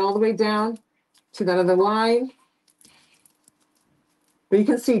concept, bring it all the way down to that other line. But you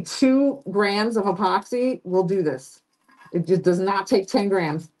can see 2 grams of epoxy will do this. It just does not take 10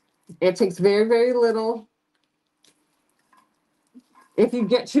 grams. It takes very, very little. If you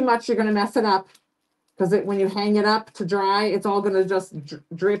get too much, you're going to mess it up, because when you hang it up to dry, it's all going to just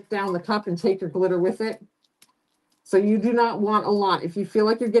drip down the cup and take your glitter with it. So you do not want a lot. If you feel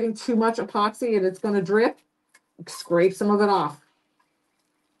like you're getting too much epoxy and it's going to drip, scrape some of it off.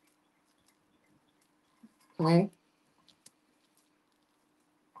 Okay.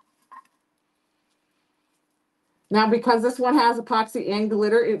 Now, because this one has epoxy and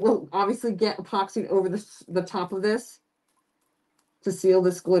glitter, it will obviously get epoxied over the top of this to seal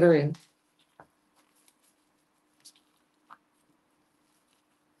this glitter in.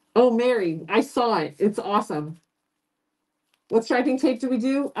 Oh, Mary, I saw it. It's awesome. What striping tape do we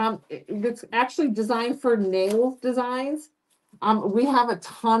do? It's actually designed for nail designs. We have a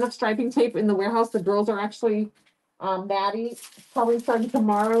ton of striping tape in the warehouse. The girls are actually Maddie, probably starting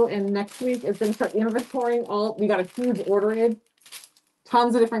tomorrow and next week, is going to start inventorying all. We got a huge order in,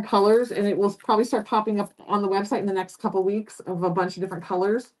 tons of different colors, and it will probably start popping up on the website in the next couple weeks of a bunch of different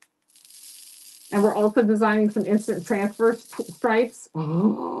colors. And we're also designing some instant transfer stripes.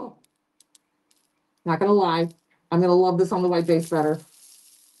 Oh, not gonna lie, I'm gonna love this on the white base better.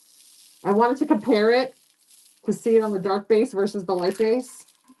 I wanted to compare it to see it on the dark base versus the light base.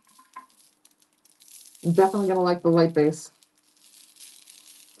 I'm definitely gonna like the light base.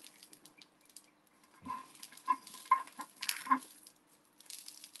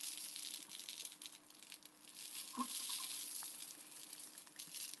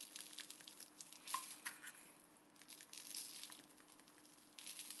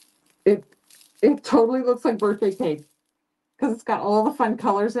 It it totally looks like birthday cake because it's got all the fun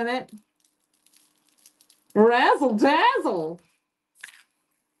colors in it. Razzle dazzle.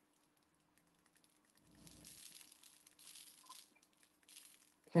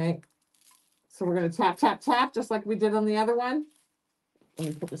 Okay, so we're gonna tap, tap, tap, just like we did on the other one. Let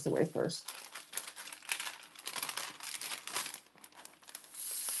me put this away first.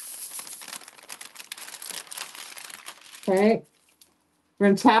 Okay, we're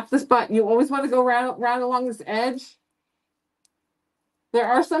gonna tap this button. You always want to go round along this edge. There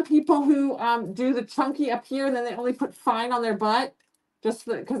are some people who do the chunky up here and then they only put fine on their butt just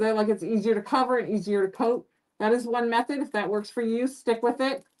because they're like it's easier to cover and easier to coat. That is one method. If that works for you, stick with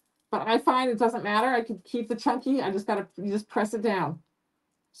it. But I find it doesn't matter. I could keep the chunky. I just gotta you just press it down.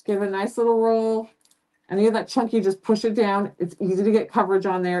 Just give it a nice little roll. Any of that chunky, just push it down. It's easy to get coverage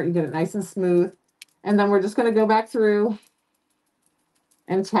on there. You get it nice and smooth. And then we're just gonna go back through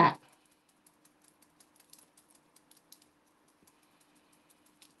and tap.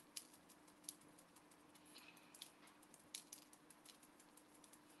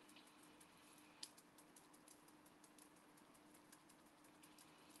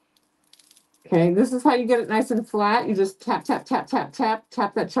 Okay, this is how you get it nice and flat. You just tap, tap, tap, tap, tap,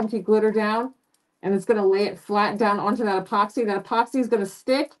 tap that chunky glitter down, and it's gonna lay it flat down onto that epoxy. That epoxy is gonna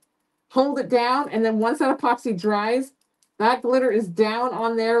stick, hold it down, and then once that epoxy dries, that glitter is down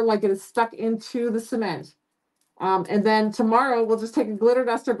on there like it is stuck into the cement. And then tomorrow we'll just take a glitter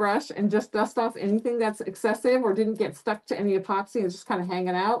duster brush and just dust off anything that's excessive or didn't get stuck to any epoxy and just kind of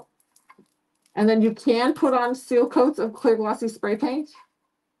hanging out. And then you can put on seal coats of clear glossy spray paint.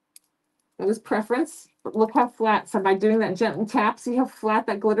 That is preference, but look how flat. So by doing that gentle tap, see how flat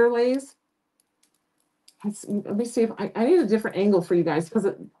that glitter lays? Let me see if I need a different angle for you guys because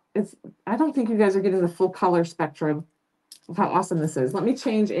it's, I don't think you guys are getting the full color spectrum of how awesome this is. Let me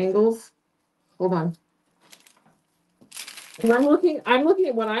change angles. Hold on. And I'm looking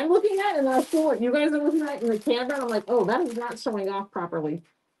at what I'm looking at, and I see what you guys are looking at in the camera. And I'm like, oh, that is not showing off properly.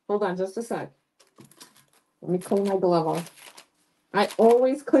 Hold on just a sec. Let me clean my glove off. I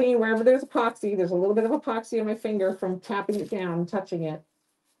always clean wherever there's epoxy. There's a little bit of epoxy on my finger from tapping it down and touching it.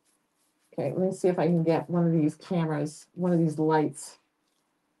 Okay, let me see if I can get one of these cameras, one of these lights.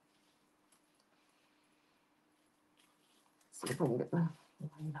 Let's see if I can get the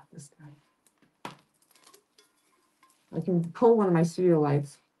light up this guy. I can pull one of my studio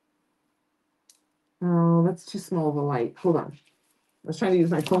lights. Oh, that's too small of a light. Hold on. I was trying to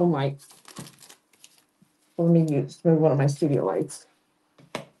use my phone light. Let me use one of my studio lights.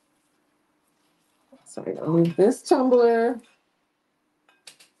 So I'm gonna move this tumbler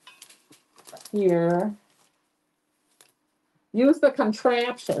here. Use the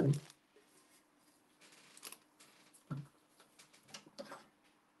contraption.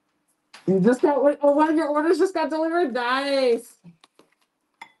 You just got one of your orders just got delivered. Nice.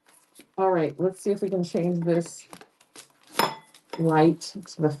 All right, let's see if we can change this light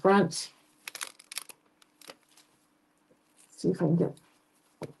to the front. See if I can get.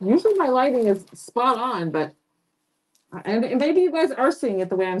 Usually my lighting is spot on, but and maybe you guys are seeing it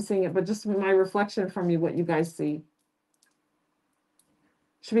the way I'm seeing it, but just my reflection from you, what you guys see.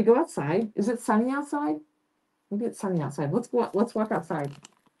 Should we go outside? Is it sunny outside? Maybe it's sunny outside. Let's go. Let's walk outside.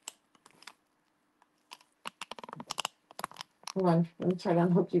 Hold on. Let me try to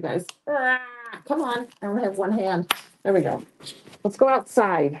unhook you guys. Come on. I only have one hand. There we go. Let's go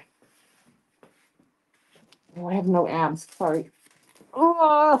outside. Oh, I have no abs. Sorry.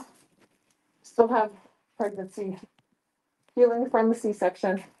 Oh, still have pregnancy. Healing from the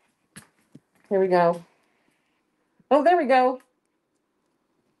C-section. Here we go. Oh, there we go.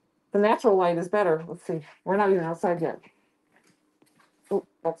 The natural light is better. Let's see. We're not even outside yet. Oh,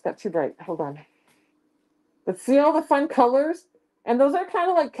 that's got too bright. Hold on. But see all the fun colors? And those are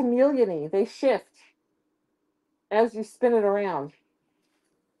kind of like chameleon-y. They shift as you spin it around.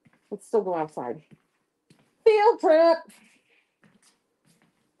 Let's still go outside. Field trip.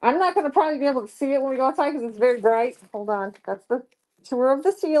 I'm not going to probably be able to see it when we go outside because it's very bright. Hold on. That's the tour of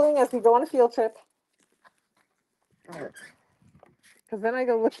the ceiling as we go on a field trip. Because then I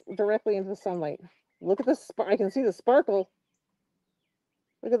go look directly into the sunlight. Look at the I can see the sparkle.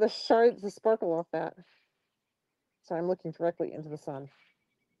 Look at the shards, the sparkle off that. So I'm looking directly into the sun.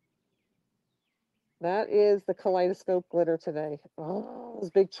 That is the kaleidoscope glitter today. Oh,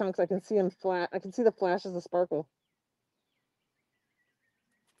 those big chunks. I can see them flat. I can see the flashes of sparkle.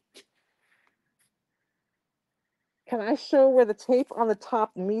 Can I show where the tape on the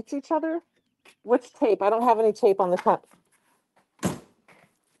top meets each other? Which tape? I don't have any tape on the cup.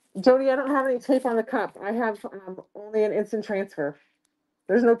 Jody, I don't have any tape on the cup. I have only an instant transfer.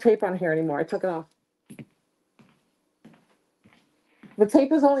 There's no tape on here anymore. I took it off. The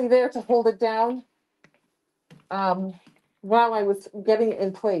tape is only there to hold it down while I was getting it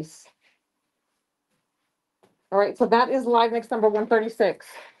in place. All right, so that is live mix number 136.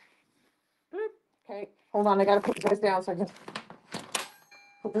 Okay, hold on. I got to put this down so I can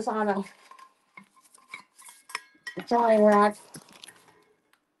put this on a drying rack.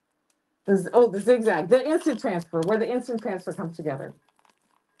 The zigzag, the instant transfer, where the instant transfer comes together.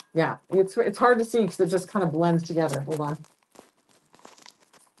 Yeah, it's hard to see because it just kind of blends together. Hold on.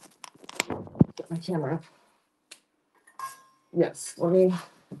 Get my camera up. Yes, let me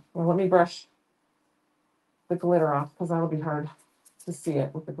brush the glitter off because that'll be hard to see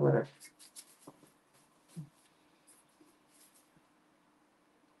it with the glitter.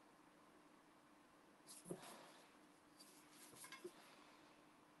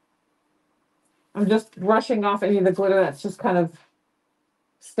 I'm just brushing off any of the glitter that's just kind of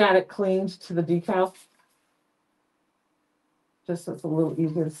static cleaned to the decal. Just so it's a little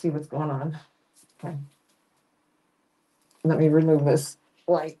easier to see what's going on. Okay. Let me remove this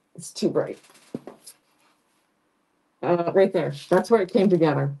light. It's too bright. Right there. That's where it came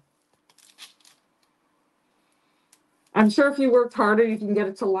together. I'm sure if you worked harder, you can get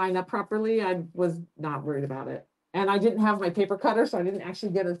it to line up properly. I was not worried about it. And I didn't have my paper cutter, so I didn't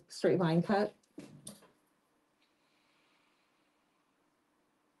actually get a straight line cut.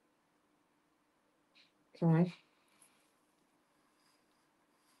 Okay.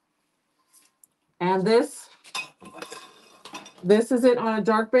 And this is it on a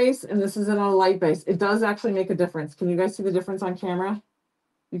dark base, and this is it on a light base. It does actually make a difference. Can you guys see the difference on camera?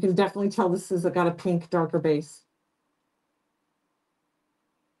 You can definitely tell this has got a pink, darker base.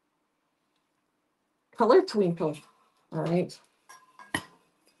 Color Twinkle. All right.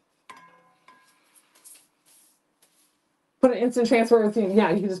 Put an instant transfer of theme. Yeah,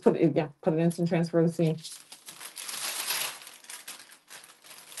 you can just put it. Yeah, put an instant transfer of theme.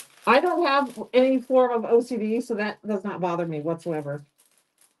 I don't have any form of OCD, so that does not bother me whatsoever.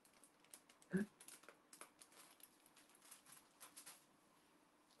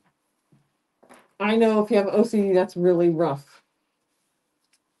 I know if you have OCD, that's really rough.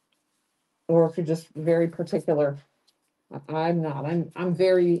 Or if you're just very particular. I'm not. I'm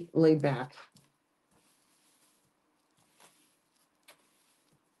very laid back.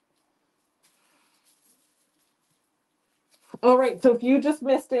 All right, so if you just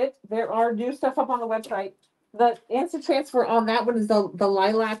missed it, there are new stuff up on the website. The instant transfer on that one is the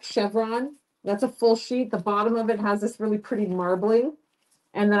lilac chevron. That's a full sheet. The bottom of it has this really pretty marbling.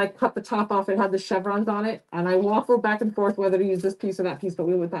 And then I cut the top off. It had the chevrons on it. And I waffled back and forth whether to use this piece or that piece, but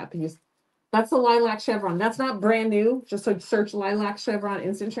we went with that piece. That's the lilac chevron. That's not brand new. Just like search lilac chevron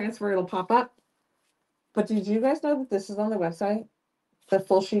instant transfer. It'll pop up. But did you guys know that this is on the website? The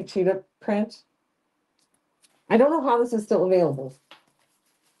full sheet cheetah print? I don't know how this is still available.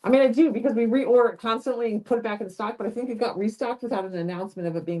 I mean, I do because we reorder it constantly and put it back in stock, but I think it got restocked without an announcement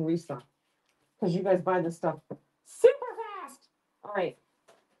of it being restocked. Because you guys buy this stuff super fast. All right.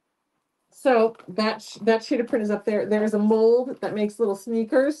 So that sheet of print is up there. There's a mold that makes little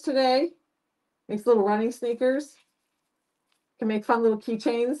sneakers today. Makes little running sneakers. Can make fun little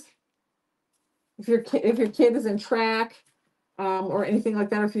keychains. If your kid is in track, or anything like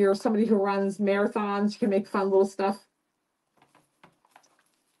that, if you're somebody who runs marathons, you can make fun little stuff.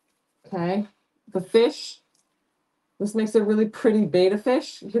 Okay. The fish. This makes a really pretty beta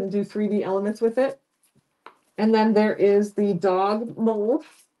fish. You can do 3D elements with it. And then there is the dog mold.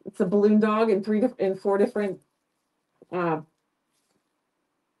 It's a balloon dog in 4 different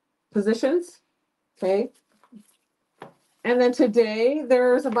positions. Okay. And then today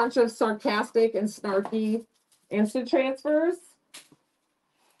there's a bunch of sarcastic and snarky instant transfers.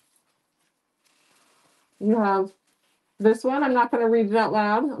 You have this one. I'm not going to read it out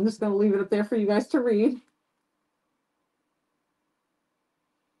loud. I'm just going to leave it up there for you guys to read.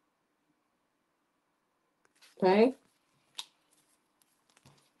 Okay.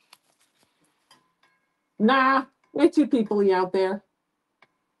 Nah, way too people-y out there.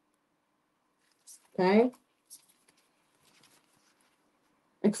 Okay.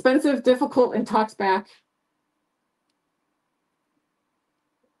 Expensive, difficult, and talks back.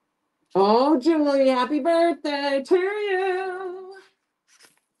 Oh, Julie, happy birthday to you.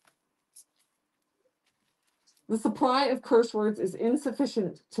 The supply of curse words is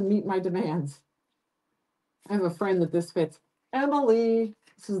insufficient to meet my demands. I have a friend that this fits. Emily.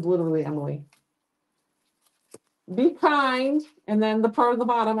 This is literally Emily. Be kind. And then the part of the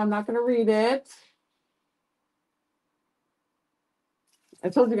bottom, I'm not going to read it. I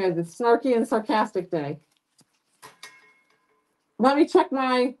told you guys it's snarky and sarcastic day. Let me check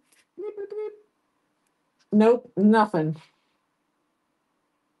my. Nope, nothing.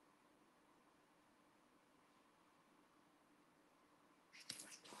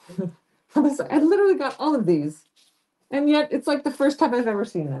 I literally got all of these. And yet it's like the first time I've ever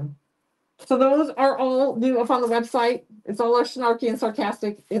seen them. So those are all new up on the website. It's all our snarky and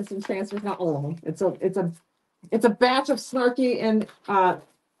sarcastic instant transfers, not all of them. It's a batch of snarky and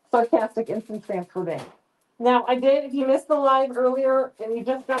sarcastic instant transfer day. Now I did, if you missed the live earlier and you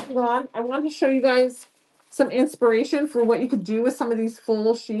just got on, I wanted to show you guys some inspiration for what you could do with some of these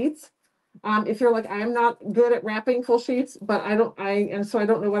full sheets. If you're like, I'm not good at wrapping full sheets, but so I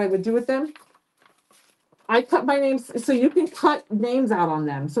don't know what I would do with them. I cut my names, so you can cut names out on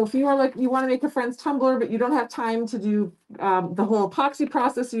them. So if you are like, you want to make a friend's Tumblr, but you don't have time to do the whole epoxy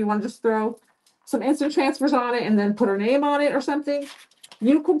process, so you want to just throw some instant transfers on it and then put her name on it or something,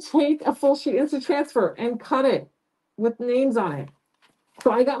 you can take a full sheet instant transfer and cut it with names on it.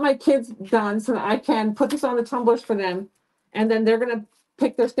 So I got my kids done so that I can put this on the tumblers for them, and then they're going to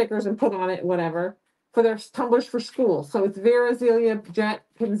pick their stickers and put on it, whatever, for their tumblers for school. So it's Vera, Zelia, Jet,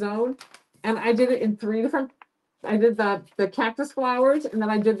 Pinzone. And I did it in 3 different, I did the cactus flowers, and then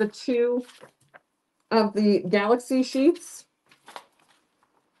I did the 2 of the galaxy sheets.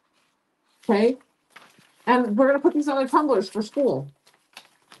 Okay. And we're going to put these on our tumblers for school.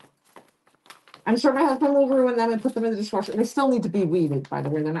 I'm sure my husband will ruin them and put them in the dishwasher. They still need to be weeded, by the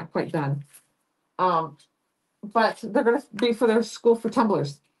way. They're not quite done. But they're going to be for their school for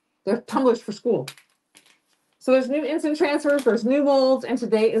tumblers. They're tumblers for school. So there's new instant transfers, there's new molds, and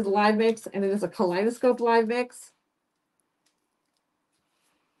today is live mix, and it is a kaleidoscope live mix.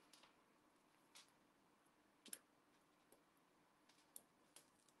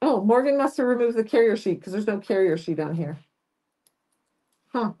 Oh, Morgan must have removed the carrier sheet because there's no carrier sheet on here.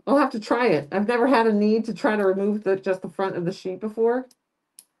 Huh, I'll have to try it. I've never had a need to try to remove just the front of the sheet before.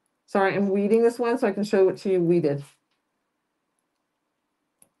 Sorry, I'm weeding this one so I can show it to you weeded.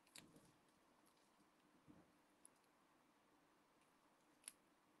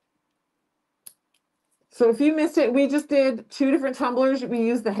 So if you missed it, we just did 2 different tumblers. We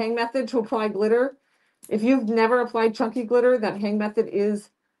used the hang method to apply glitter. If you've never applied chunky glitter, that hang method is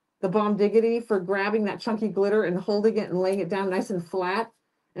the bomb diggity for grabbing that chunky glitter and holding it and laying it down nice and flat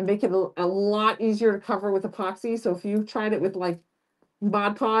and make it a lot easier to cover with epoxy. So if you tried it with like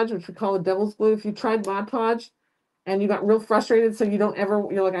Mod Podge, which we call a devil's glue, if you tried Mod Podge and you got real frustrated, so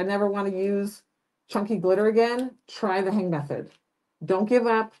you're like, I never want to use chunky glitter again, try the hang method. Don't give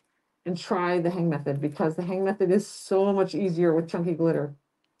up and try the hang method, because the hang method is so much easier with chunky glitter.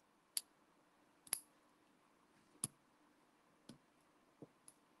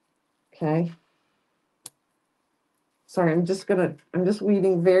 Okay. Sorry, I'm just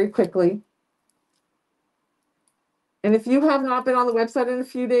weeding very quickly. And if you have not been on the website in a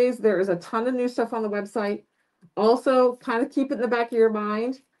few days, there is a ton of new stuff on the website. Also, kind of keep it in the back of your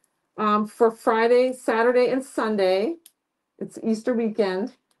mind. For Friday, Saturday, and Sunday, it's Easter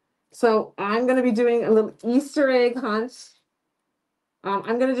weekend. So I'm going to be doing a little Easter egg hunt.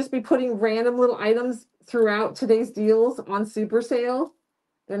 I'm going to just be putting random little items throughout today's deals on super sale.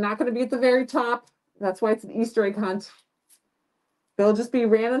 They're not going to be at the very top. That's why it's an Easter egg hunt. They'll just be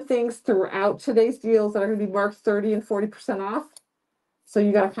random things throughout today's deals that are going to be marked 30 and 40% off. So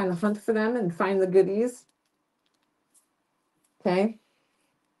you got to kind of hunt for them and find the goodies. Okay.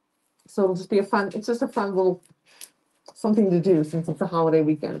 So it'll just be it's just a fun little something to do since it's a holiday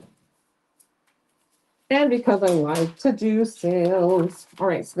weekend. And because I like to do sales. All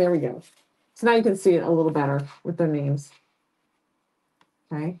right, so there we go. So now you can see it a little better with their names.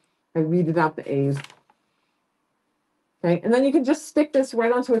 Okay. I weeded out the A's. Okay, and then you can just stick this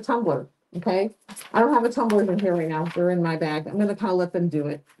right onto a tumbler. Okay. I don't have a tumbler in here right now. They're in my bag. I'm going to kind of let them do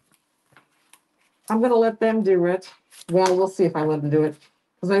it. I'm going to let them do it. Well, we'll see if I let them do it,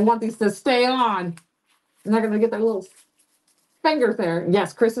 because I want these to stay on. And they're going to get their little Finger there.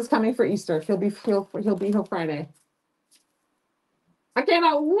 Yes, Chris is coming for Easter. He'll be here Friday. I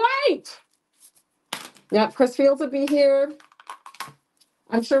cannot wait. Yep, Chris Fields will be here.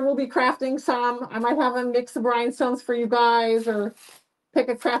 I'm sure we'll be crafting some. I might have him mix the rhinestones for you guys or pick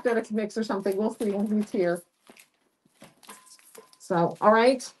a craft edX mix or something. We'll see when he's here. So, all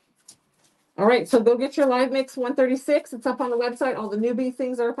right. All right, so go get your Live Mix 136. It's up on the website. All the newbie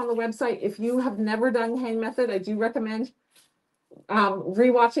things are up on the website. If you have never done hang method, I do recommend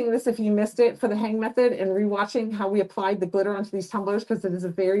rewatching this if you missed it for the hang method and rewatching how we applied the glitter onto these tumblers because it is a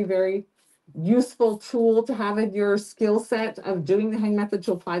very, very useful tool to have in your skill set of doing the hang method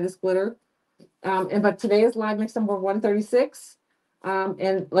to apply this glitter. But today is Live Mix number 136.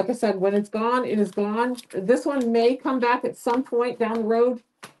 And like I said, when it's gone, it is gone. This one may come back at some point down the road.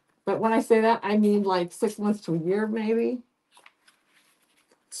 But when I say that, I mean like 6 months to a year, maybe.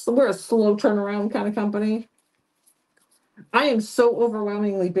 So we're a slow turnaround kind of company. I am so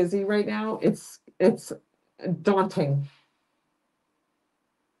overwhelmingly busy right now. It's daunting.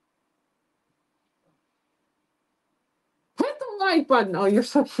 Hit the like button. Oh, you're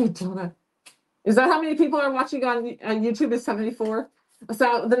so cute, Donna. Is that how many people are watching on YouTube? Is 74?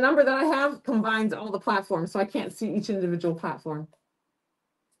 So the number that I have combines all the platforms, so I can't see each individual platform.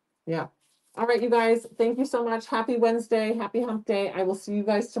 Yeah. All right, you guys. Thank you so much. Happy Wednesday. Happy hump day. I will see you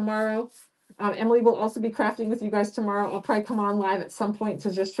guys tomorrow. Emily will also be crafting with you guys tomorrow. I'll probably come on live at some point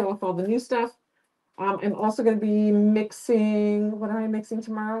to just show off all the new stuff. I'm also going to be mixing. What am I mixing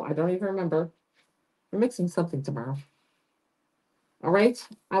tomorrow? I don't even remember. I'm mixing something tomorrow. All right.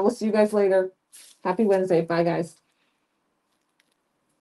 I will see you guys later. Happy Wednesday. Bye, guys.